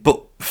 Justin,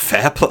 but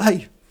fair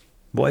play.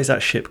 What is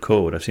that ship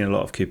called? I've seen a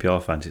lot of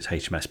QPR fans. It's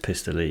HMS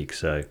Pistol League,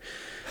 so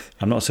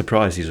I'm not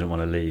surprised he doesn't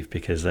want to leave,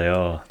 because they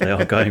are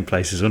going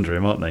places under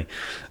him, aren't they?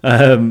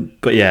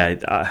 But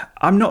yeah,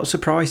 I'm not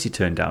surprised he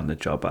turned down the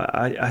job.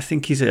 I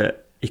think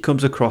he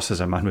comes across as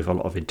a man with a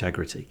lot of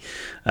integrity,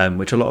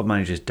 which a lot of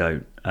managers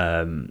don't.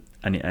 And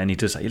he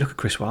does that. You look at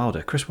Chris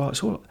Wilder.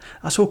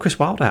 That's all Chris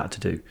Wilder had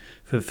to do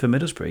for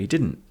Middlesbrough. He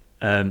didn't.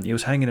 He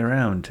was hanging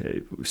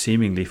around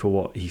seemingly for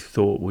what he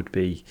thought would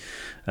be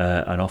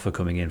an offer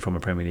coming in from a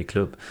Premier League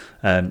club,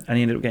 and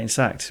he ended up getting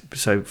sacked.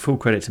 So full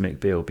credit to Mick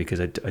Beale,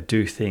 because I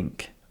do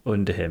think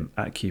under him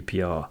at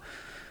QPR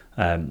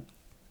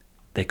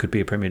they could be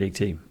a Premier League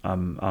team.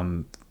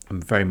 I'm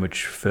very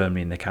much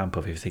firmly in the camp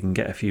of, if they can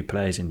get a few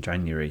players in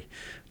January,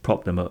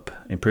 prop them up,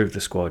 improve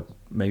the squad,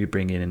 maybe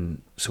bring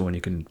in someone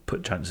who can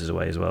put chances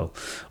away as well,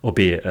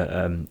 albeit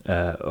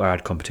or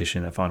add competition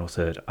in the final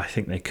third. I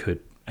think they could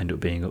end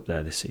up being up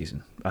there this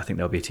season. I think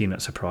there'll be a team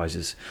that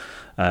surprises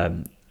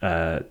the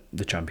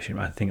Championship.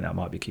 I think that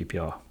might be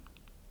QPR.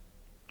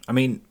 I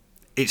mean,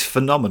 it's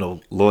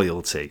phenomenal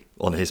loyalty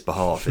on his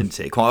behalf, isn't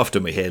it? Quite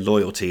often we hear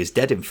loyalty is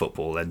dead in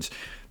football, and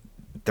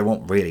there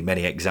aren't really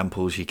many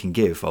examples you can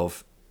give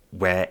of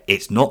where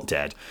it's not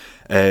dead.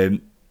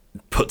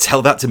 But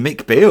tell that to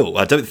Mick Beale.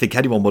 I don't think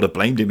anyone would have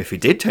blamed him if he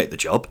did take the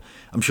job.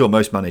 I'm sure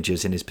most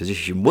managers in his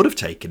position would have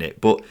taken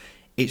it, but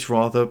it's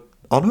rather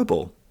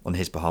honourable on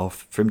his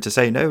behalf for him to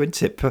say no,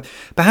 isn't it?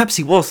 Perhaps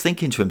he was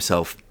thinking to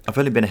himself, I've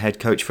only been a head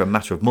coach for a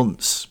matter of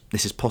months.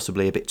 This is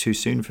possibly a bit too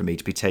soon for me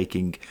to be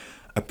taking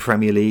a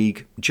Premier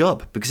League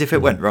job, because if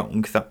it went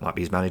wrong, that might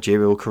be his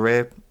managerial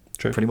career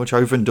pretty much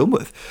over and done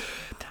with.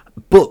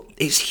 But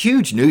it's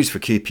huge news for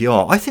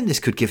QPR. I think this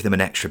could give them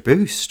an extra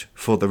boost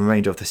for the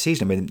remainder of the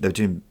season. I mean, they're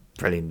doing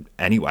brilliant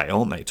anyway,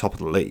 aren't they? Top of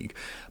the league.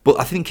 But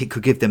I think it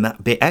could give them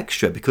that bit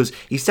extra, because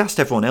he's asked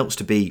everyone else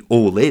to be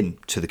all in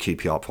to the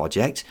QPR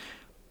project.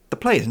 The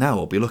players now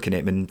will be looking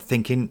at him and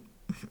thinking,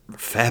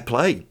 fair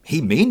play,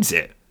 he means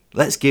it.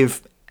 Let's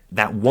give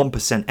that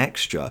 1%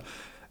 extra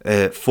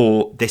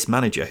for this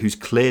manager who's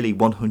clearly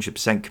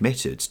 100%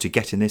 committed to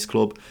getting this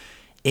club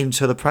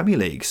into the Premier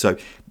League. So,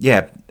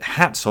 yeah,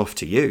 hats off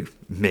to you,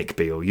 Mick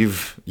Beale.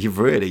 You've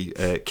really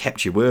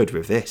kept your word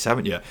with this,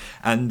 haven't you?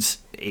 And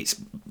it's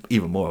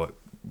even more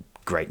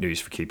great news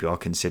for QPR,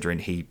 considering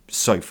he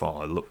so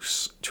far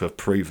looks to have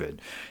proven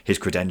his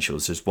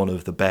credentials as one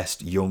of the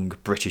best young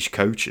British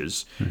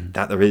coaches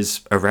that there is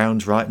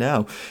around right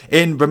now.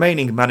 In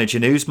remaining manager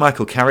news,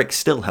 Michael Carrick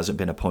still hasn't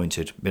been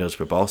appointed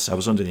Middlesbrough boss. I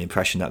was under the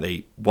impression that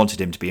they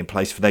wanted him to be in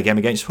place for their game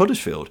against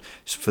Huddersfield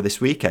for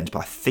this weekend, but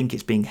I think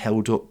it's being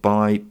held up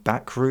by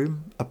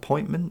backroom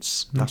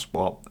appointments. That's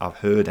what I've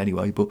heard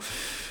anyway, but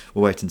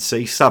we'll wait and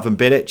see. Slaven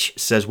Bilic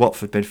says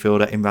Watford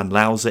midfielder Imran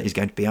Louza is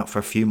going to be out for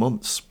a few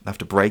months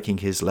after breaking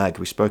his leg.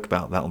 We spoke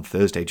about that on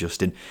Thursday,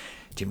 Justin.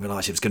 Didn't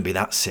realise it was going to be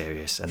that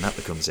serious, and that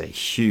becomes a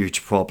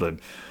huge problem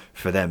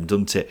for them,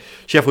 doesn't it?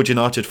 Sheffield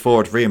United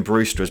forward Rhian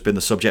Brewster has been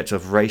the subject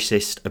of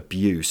racist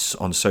abuse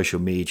on social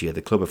media.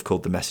 The club have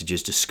called the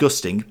messages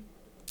disgusting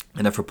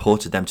and have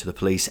reported them to the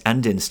police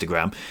and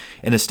Instagram.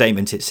 In a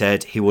statement, it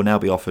said he will now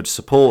be offered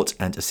support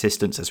and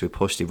assistance as we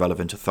push the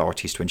relevant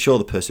authorities to ensure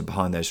the person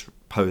behind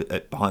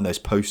those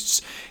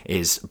posts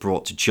is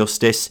brought to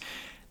justice.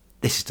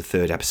 This is the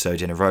third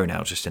episode in a row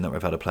now, just in that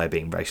we've had a player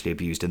being racially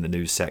abused in the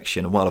news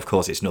section. And while, of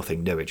course, it's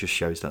nothing new, it just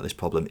shows that this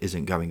problem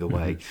isn't going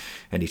away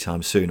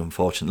anytime soon,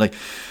 unfortunately.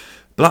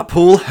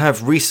 Blackpool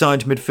have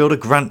re-signed midfielder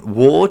Grant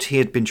Ward. He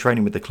had been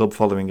training with the club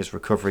following his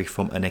recovery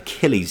from an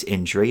Achilles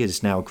injury. He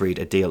has now agreed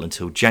a deal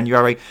until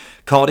January.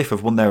 Cardiff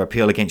have won their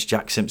appeal against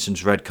Jack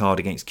Simpson's red card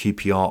against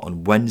QPR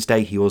on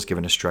Wednesday. He was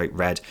given a straight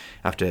red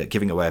after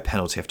giving away a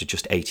penalty after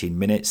just 18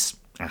 minutes.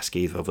 Ask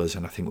either of us,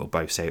 and I think we'll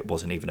both say it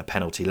wasn't even a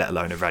penalty, let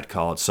alone a red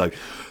card. So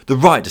the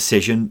right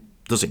decision.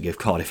 Doesn't give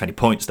Cardiff any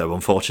points, though,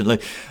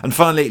 unfortunately. And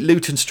finally,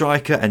 Luton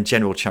striker and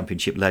general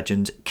championship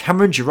legend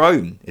Cameron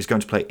Jerome is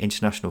going to play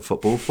international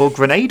football for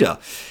Grenada.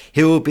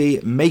 He will be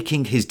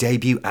making his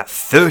debut at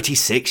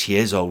 36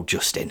 years old,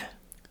 Justin.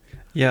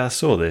 Yeah, I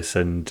saw this,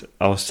 and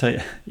I was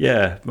saying,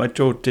 my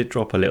jaw did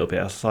drop a little bit.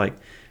 I was like,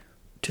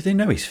 do they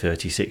know he's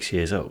 36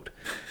 years old?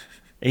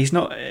 He's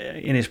not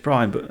in his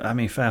prime, but I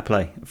mean, fair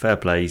play.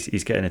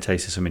 He's getting a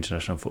taste of some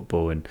international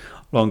football, and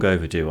long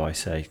overdue, I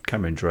say.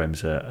 Cameron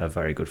Jerome's a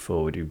very good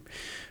forward who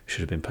should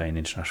have been playing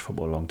international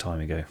football a long time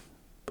ago,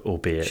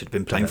 albeit should have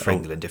been playing for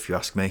England, if you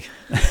ask me.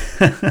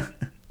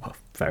 Well,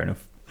 fair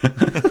enough.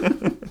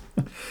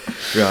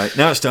 Right,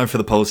 now it's time for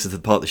the polls. This is the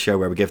part of the show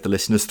where we give the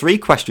listeners 3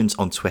 questions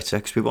on Twitter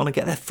because we want to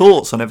get their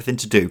thoughts on everything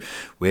to do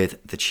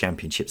with the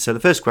Championship. So the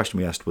first question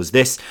we asked was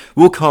this: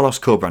 will Carlos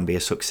Corberán be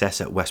a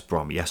success at West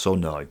Brom, yes or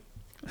no?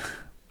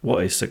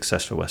 What is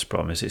success for West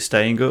Brom? Is it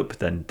staying up?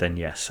 Then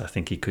yes, I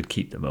think he could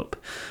keep them up.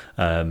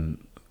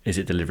 Is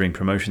it delivering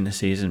promotion this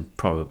season?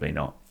 Probably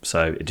not.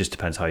 So it just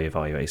depends how you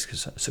evaluate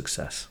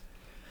success.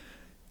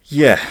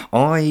 Yeah,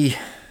 I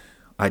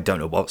don't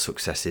know what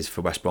success is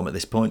for West Brom at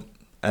this point.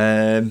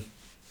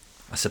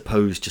 I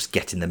suppose just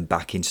getting them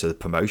back into the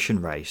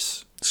promotion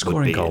race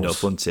would be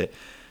enough, wouldn't it?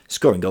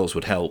 Scoring goals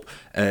would help.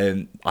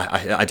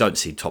 I don't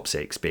see top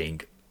 6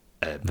 being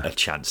a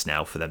chance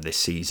now for them this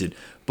season,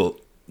 but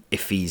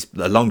if he's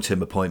a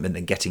long-term appointment,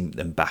 then getting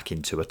them back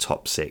into a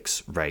top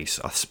 6 race,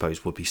 I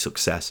suppose, would be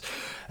success.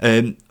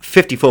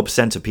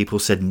 54% of people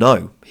said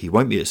no, he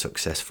won't be a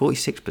success.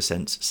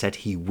 46% said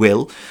he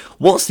will.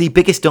 What's the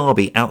biggest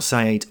derby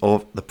outside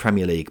of the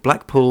Premier League?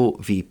 Blackpool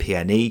v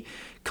PNE,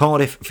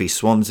 Cardiff v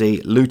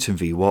Swansea, Luton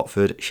v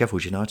Watford,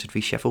 Sheffield United v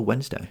Sheffield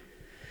Wednesday.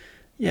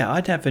 Yeah,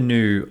 I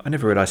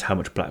never realised how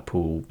much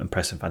Blackpool and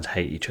Preston fans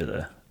hate each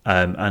other.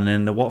 And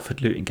then the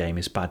Watford-Luton game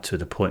is bad to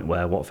the point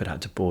where Watford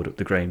had to board up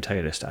the Graham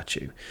Taylor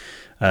statue.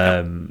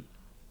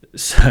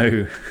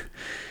 So,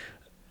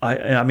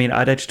 I mean,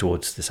 I'd edge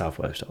towards the South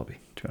Wales derby,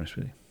 to be honest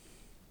with you.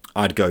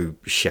 I'd go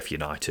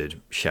Sheffield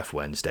United, Sheffield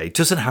Wednesday. It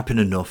doesn't happen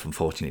enough,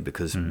 unfortunately,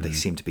 because they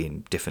seem to be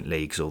in different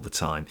leagues all the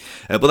time.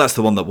 But that's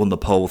the one that won the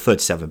poll.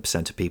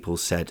 37% of people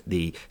said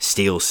the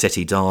Steel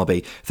City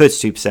derby.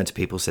 32% of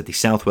people said the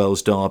South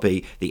Wales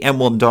derby. The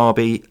M1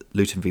 derby,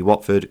 Luton v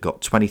Watford, got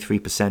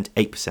 23%.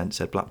 8%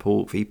 said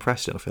Blackpool v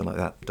Preston. I feel like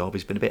that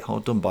derby's been a bit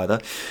hard done by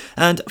there.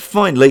 And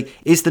finally,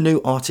 is the new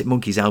Arctic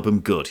Monkeys album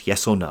good?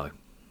 Yes or no?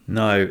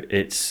 No,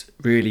 it's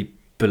really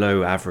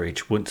below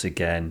average once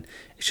again.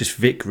 It's just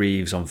Vic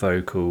Reeves on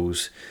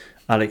vocals,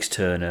 Alex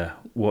Turner.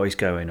 What is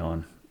going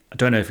on? I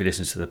don't know if he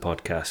listens to the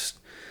podcast.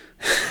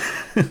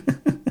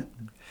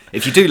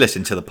 If you do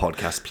listen to the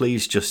podcast,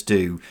 please just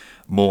do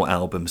more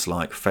albums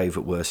like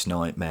Favourite Worst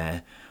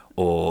Nightmare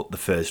or the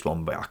first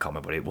one, but I can't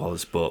remember what it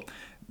was, but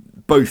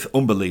both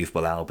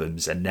unbelievable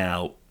albums, and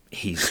now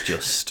he's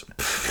just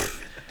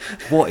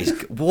what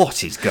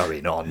is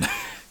going on?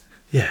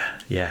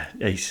 Yeah.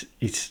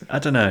 He's I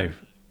don't know.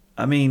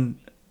 I mean,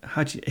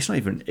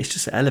 it's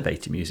just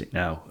elevator music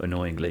now,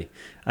 annoyingly.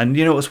 And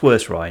you know what's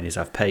worse, Ryan, is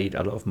I've paid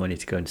a lot of money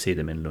to go and see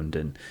them in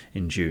London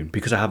in June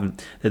because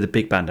they're the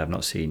big band I've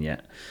not seen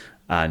yet,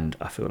 and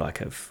I feel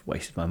like I've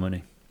wasted my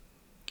money.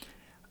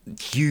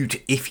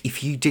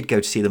 If you did go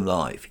to see them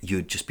live,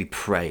 you'd just be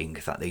praying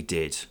that they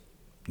did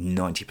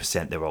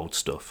 90% their old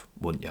stuff,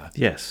 wouldn't you?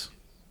 Yes.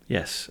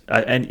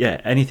 And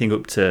yeah, anything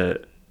up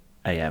to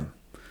AM.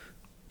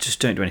 Just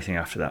don't do anything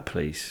after that,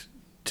 please.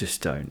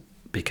 Just don't,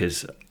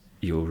 because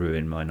you'll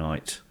ruin my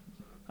night.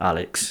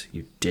 Alex,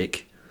 you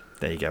dick.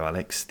 There you go,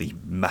 Alex, the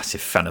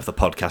massive fan of the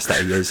podcast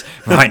that he is.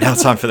 Right, now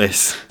time for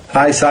this.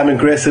 Hi, Simon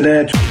Grayson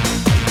here.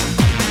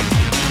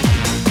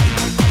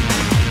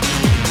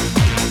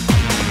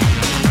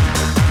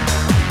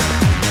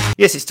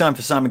 Yes, it's time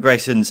for Simon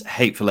Grayson's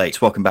Hateful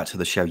Eight. Welcome back to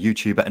the show,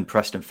 YouTuber and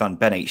Preston fan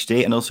Ben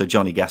HD, and also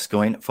Johnny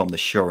Gascoigne from the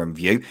Shoreham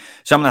View.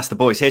 So I'm going to ask the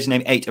boys here to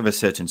name 8 of a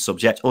certain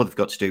subject. All they've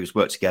got to do is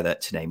work together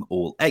to name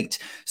all 8.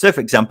 So,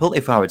 for example,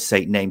 if I would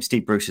say name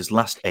Steve Bruce's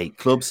last 8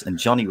 clubs, and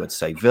Johnny would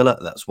say Villa,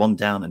 that's 1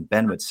 down, and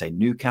Ben would say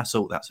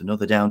Newcastle, that's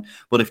another down.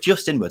 But if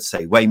Justin would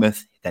say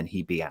Weymouth, then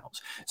he'd be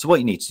out. So what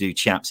you need to do,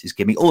 chaps, is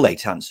give me all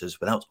 8 answers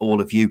without all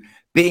of you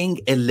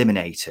being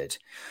eliminated.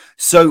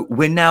 So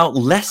we're now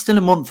less than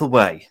a month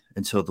away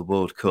until the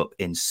World Cup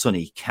in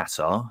sunny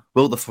Qatar.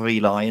 Will the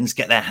Three Lions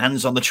get their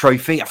hands on the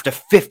trophy after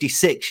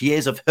 56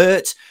 years of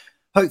hurt?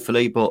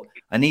 Hopefully, but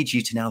I need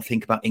you to now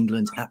think about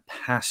England at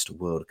past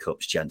World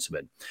Cups,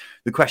 gentlemen.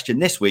 The question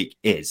this week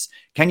is,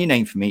 can you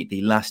name for me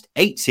the last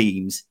 8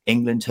 teams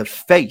England have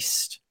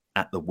faced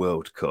at the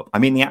World Cup? I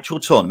mean the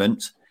actual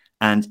tournament,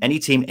 and any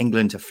team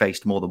England have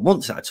faced more than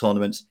once at a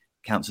tournament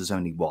counts as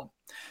only 1.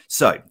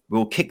 So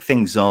we'll kick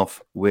things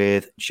off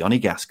with Johnny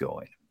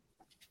Gascoigne.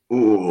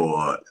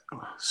 Oh,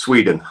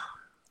 Sweden.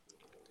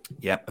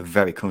 Yep, a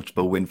very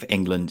comfortable win for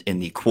England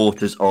in the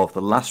quarters of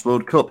the last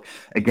World Cup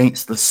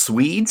against the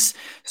Swedes.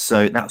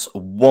 So that's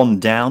 1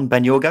 down.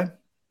 Ben, your go?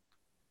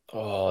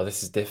 Oh,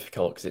 this is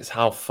difficult because it's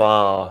how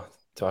far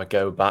do I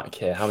go back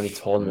here? How many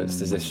tournaments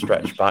does this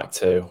stretch back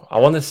to? I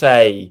want to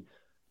say,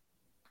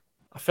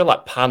 I feel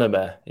like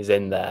Panama is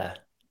in there.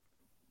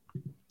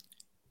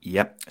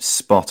 Yep,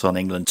 spot on.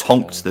 England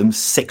tonked them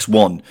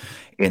 6-1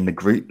 in the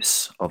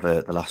groups of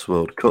the last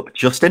World Cup.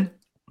 Justin?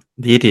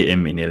 The idiot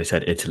in me nearly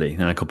said Italy,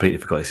 and I completely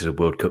forgot this is a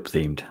World Cup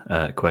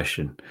themed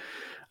question.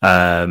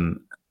 So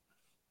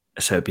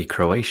it'd be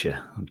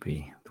Croatia would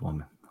be the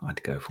one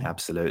I'd go for.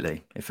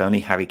 Absolutely. If only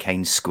Harry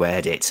Kane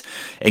squared it.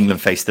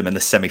 England faced them in the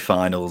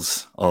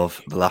semi-finals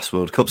of the last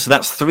World Cup. So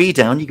that's 3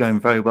 down. You're going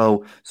very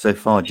well so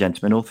far,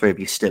 gentlemen. All 3 of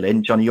you still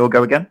in. Johnny, your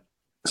go again?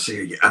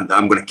 See, and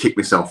I'm going to kick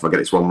myself if I get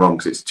this one wrong,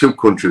 because it's 2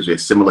 countries with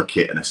a similar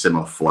kit and a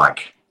similar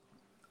flag,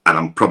 and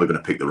I'm probably going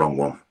to pick the wrong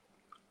one.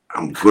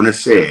 I'm going to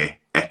say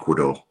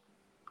Ecuador.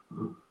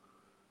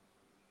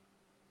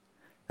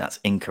 That's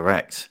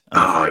incorrect,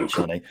 I'm afraid,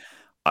 Johnny.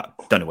 I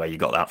don't know where you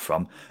got that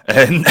from.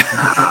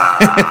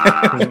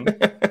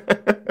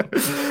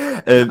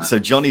 So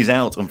Johnny's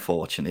out,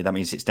 unfortunately. That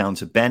means it's down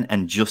to Ben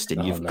and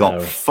Justin. You've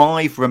got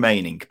 5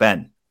 remaining.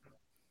 Ben.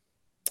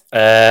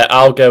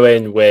 I'll go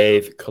in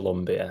with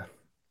Colombia.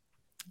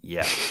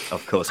 Yeah,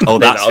 of course. Oh,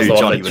 that's who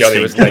Johnny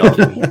was thinking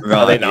of.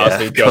 Right, I think that was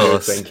who Johnny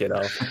was thinking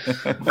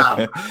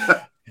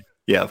of.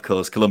 Yeah, of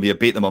course. Colombia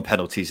beat them on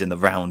penalties in the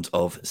round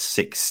of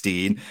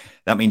 16.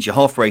 That means you're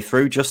halfway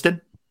through,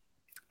 Justin.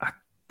 I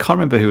can't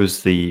remember who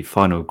was the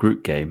final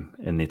group game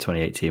in the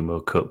 2018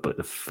 World Cup, but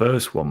the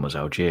first one was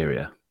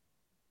Algeria.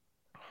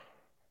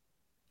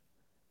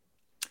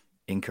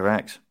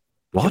 Incorrect.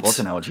 What? It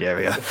wasn't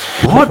Algeria.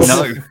 What?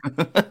 No.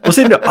 Was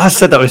it? I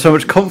said that with so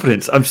much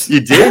confidence.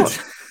 You did?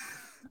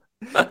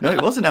 No,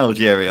 it wasn't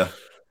Algeria.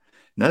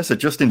 No, so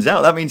Justin's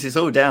out. That means it's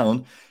all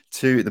down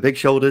to the big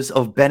shoulders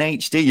of Ben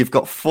HD. You've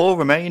got 4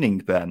 remaining,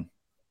 Ben.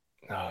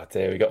 Oh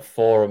dear, we got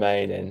 4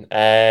 remaining.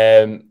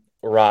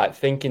 Right,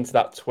 thinking to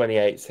that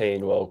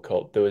 2018 World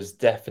Cup, there was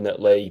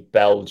definitely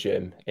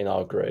Belgium in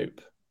our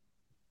group.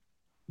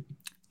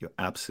 You're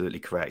absolutely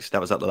correct.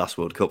 That was at the last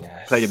World Cup.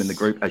 Yes. Played them in the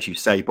group, as you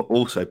say, but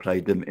also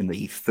played them in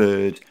the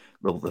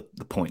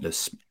the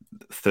pointless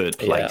third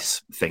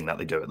place thing that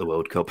they do at the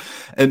World Cup.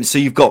 So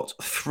you've got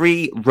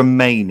 3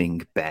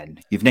 remaining, Ben.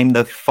 You've named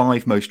the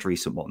 5 most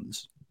recent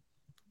ones.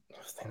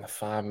 I think the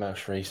 5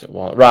 most recent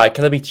ones. Right,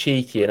 can I be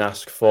cheeky and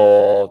ask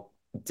for,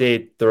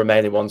 did the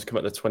remaining ones come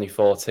at the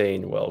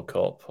 2014 World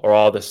Cup, or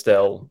are there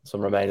still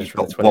some remaining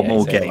from the 2018 one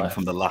more game left?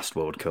 from the last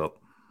World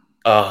Cup.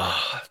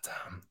 Oh,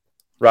 damn.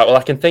 Right, well,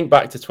 I can think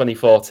back to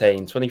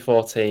 2014.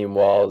 2014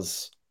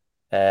 was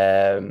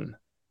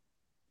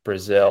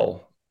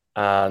Brazil,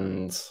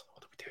 and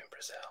what did we do in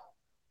Brazil?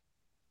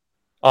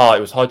 Oh,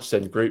 it was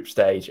Hodgson, group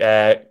stage.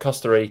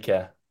 Costa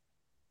Rica.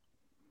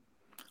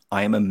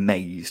 I am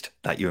amazed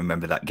that you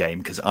remember that game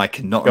because I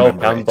cannot Joel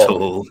remember it at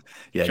Campbell. all.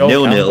 Yeah,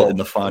 Joel 0-0 Campbell in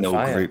the final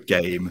on fire. group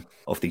game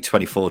of the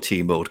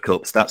 2014 World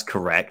Cups. That's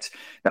correct.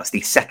 That's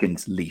the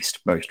second least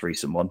most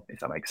recent one, if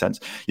that makes sense.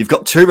 You've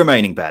got 2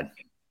 remaining, Ben.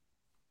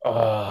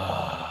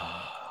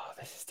 Oh,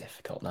 this is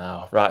difficult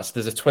now. Right, so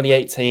there's a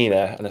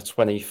 2018er and a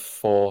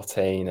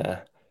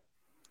 2014er.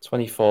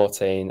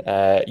 2014,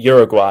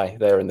 Uruguay,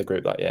 they were in the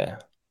group that year.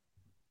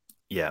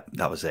 Yeah,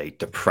 that was a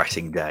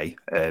depressing day.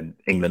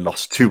 England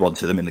lost 2-1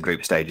 to them in the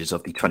group stages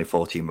of the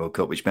 2014 World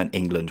Cup, which meant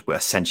England were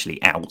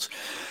essentially out.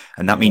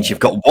 And that means you've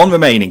got 1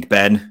 remaining,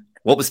 Ben.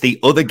 What was the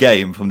other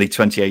game from the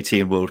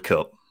 2018 World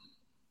Cup?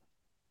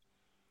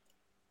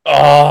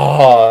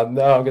 Oh,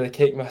 no, I'm going to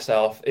kick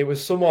myself. It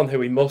was someone who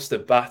we must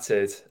have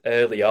battered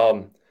early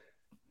on.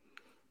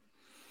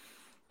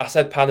 I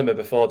said Panama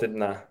before,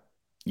 didn't I?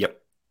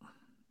 Yep.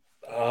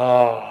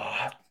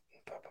 Oh,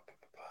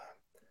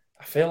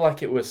 I feel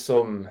like it was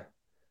some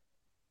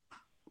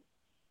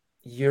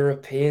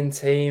European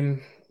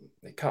team.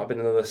 It can't have been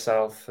another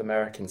South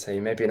American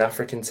team, maybe an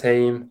African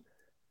team.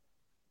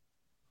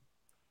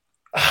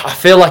 I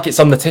feel like it's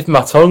on the tip of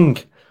my tongue.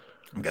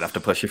 I'm going to have to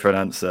push you for an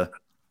answer.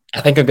 I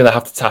think I'm going to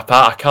have to tap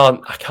out. I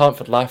can't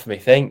for the life of me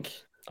think.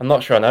 I'm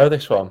not sure I know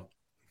this one.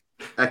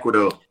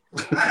 Ecuador.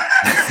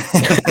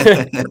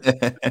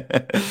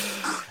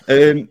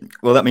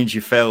 Well, that means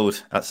you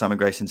failed at Simon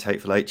Grayson's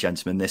Hateful Eight,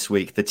 gentlemen, this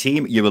week. The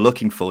team you were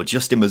looking for,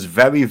 Justin, was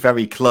very,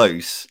 very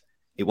close.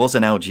 It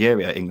wasn't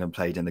Algeria England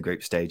played in the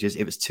group stages.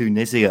 It was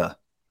Tunisia.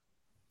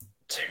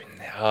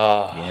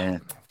 Yeah.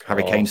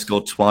 Harry Kane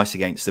scored twice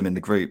against them in the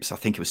groups. I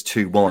think it was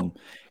 2-1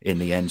 in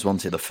the end,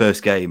 wasn't it? The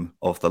first game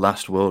of the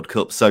last World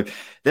Cup. So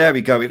there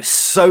we go. It was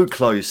so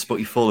close, but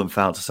you've fallen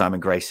foul to Simon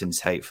Grayson's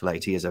Hateful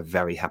Eight. He is a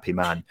very happy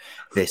man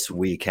this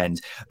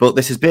weekend. But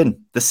this has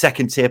been the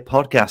Second Tier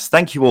Podcast.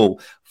 Thank you all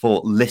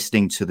for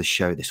listening to the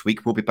show this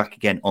week. We'll be back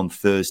again on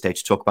Thursday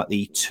to talk about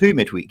the 2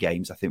 midweek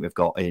games I think we've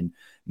got in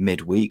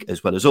midweek,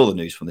 as well as all the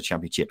news from the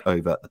Championship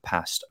over the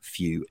past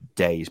few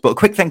days. But a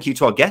quick thank you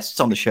to our guests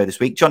on the show this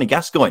week. Johnny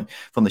Gascoigne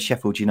from the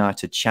Sheffield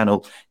United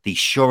channel, The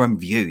Shoreham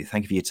View.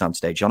 Thank you for your time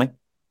today, Johnny.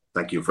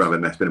 Thank you for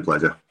having me. It's been a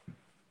pleasure.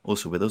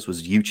 Also with us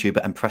was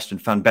YouTuber and Preston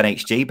fan Ben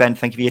HG. Ben,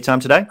 thank you for your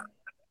time today.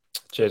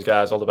 Cheers,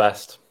 guys. All the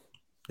best.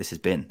 This has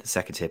been the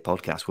Second Tier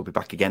Podcast. We'll be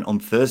back again on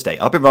Thursday.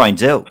 I've been Ryan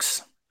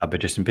Dilks. I've been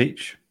Justin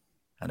Peach.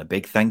 And a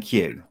big thank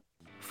you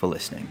for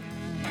listening.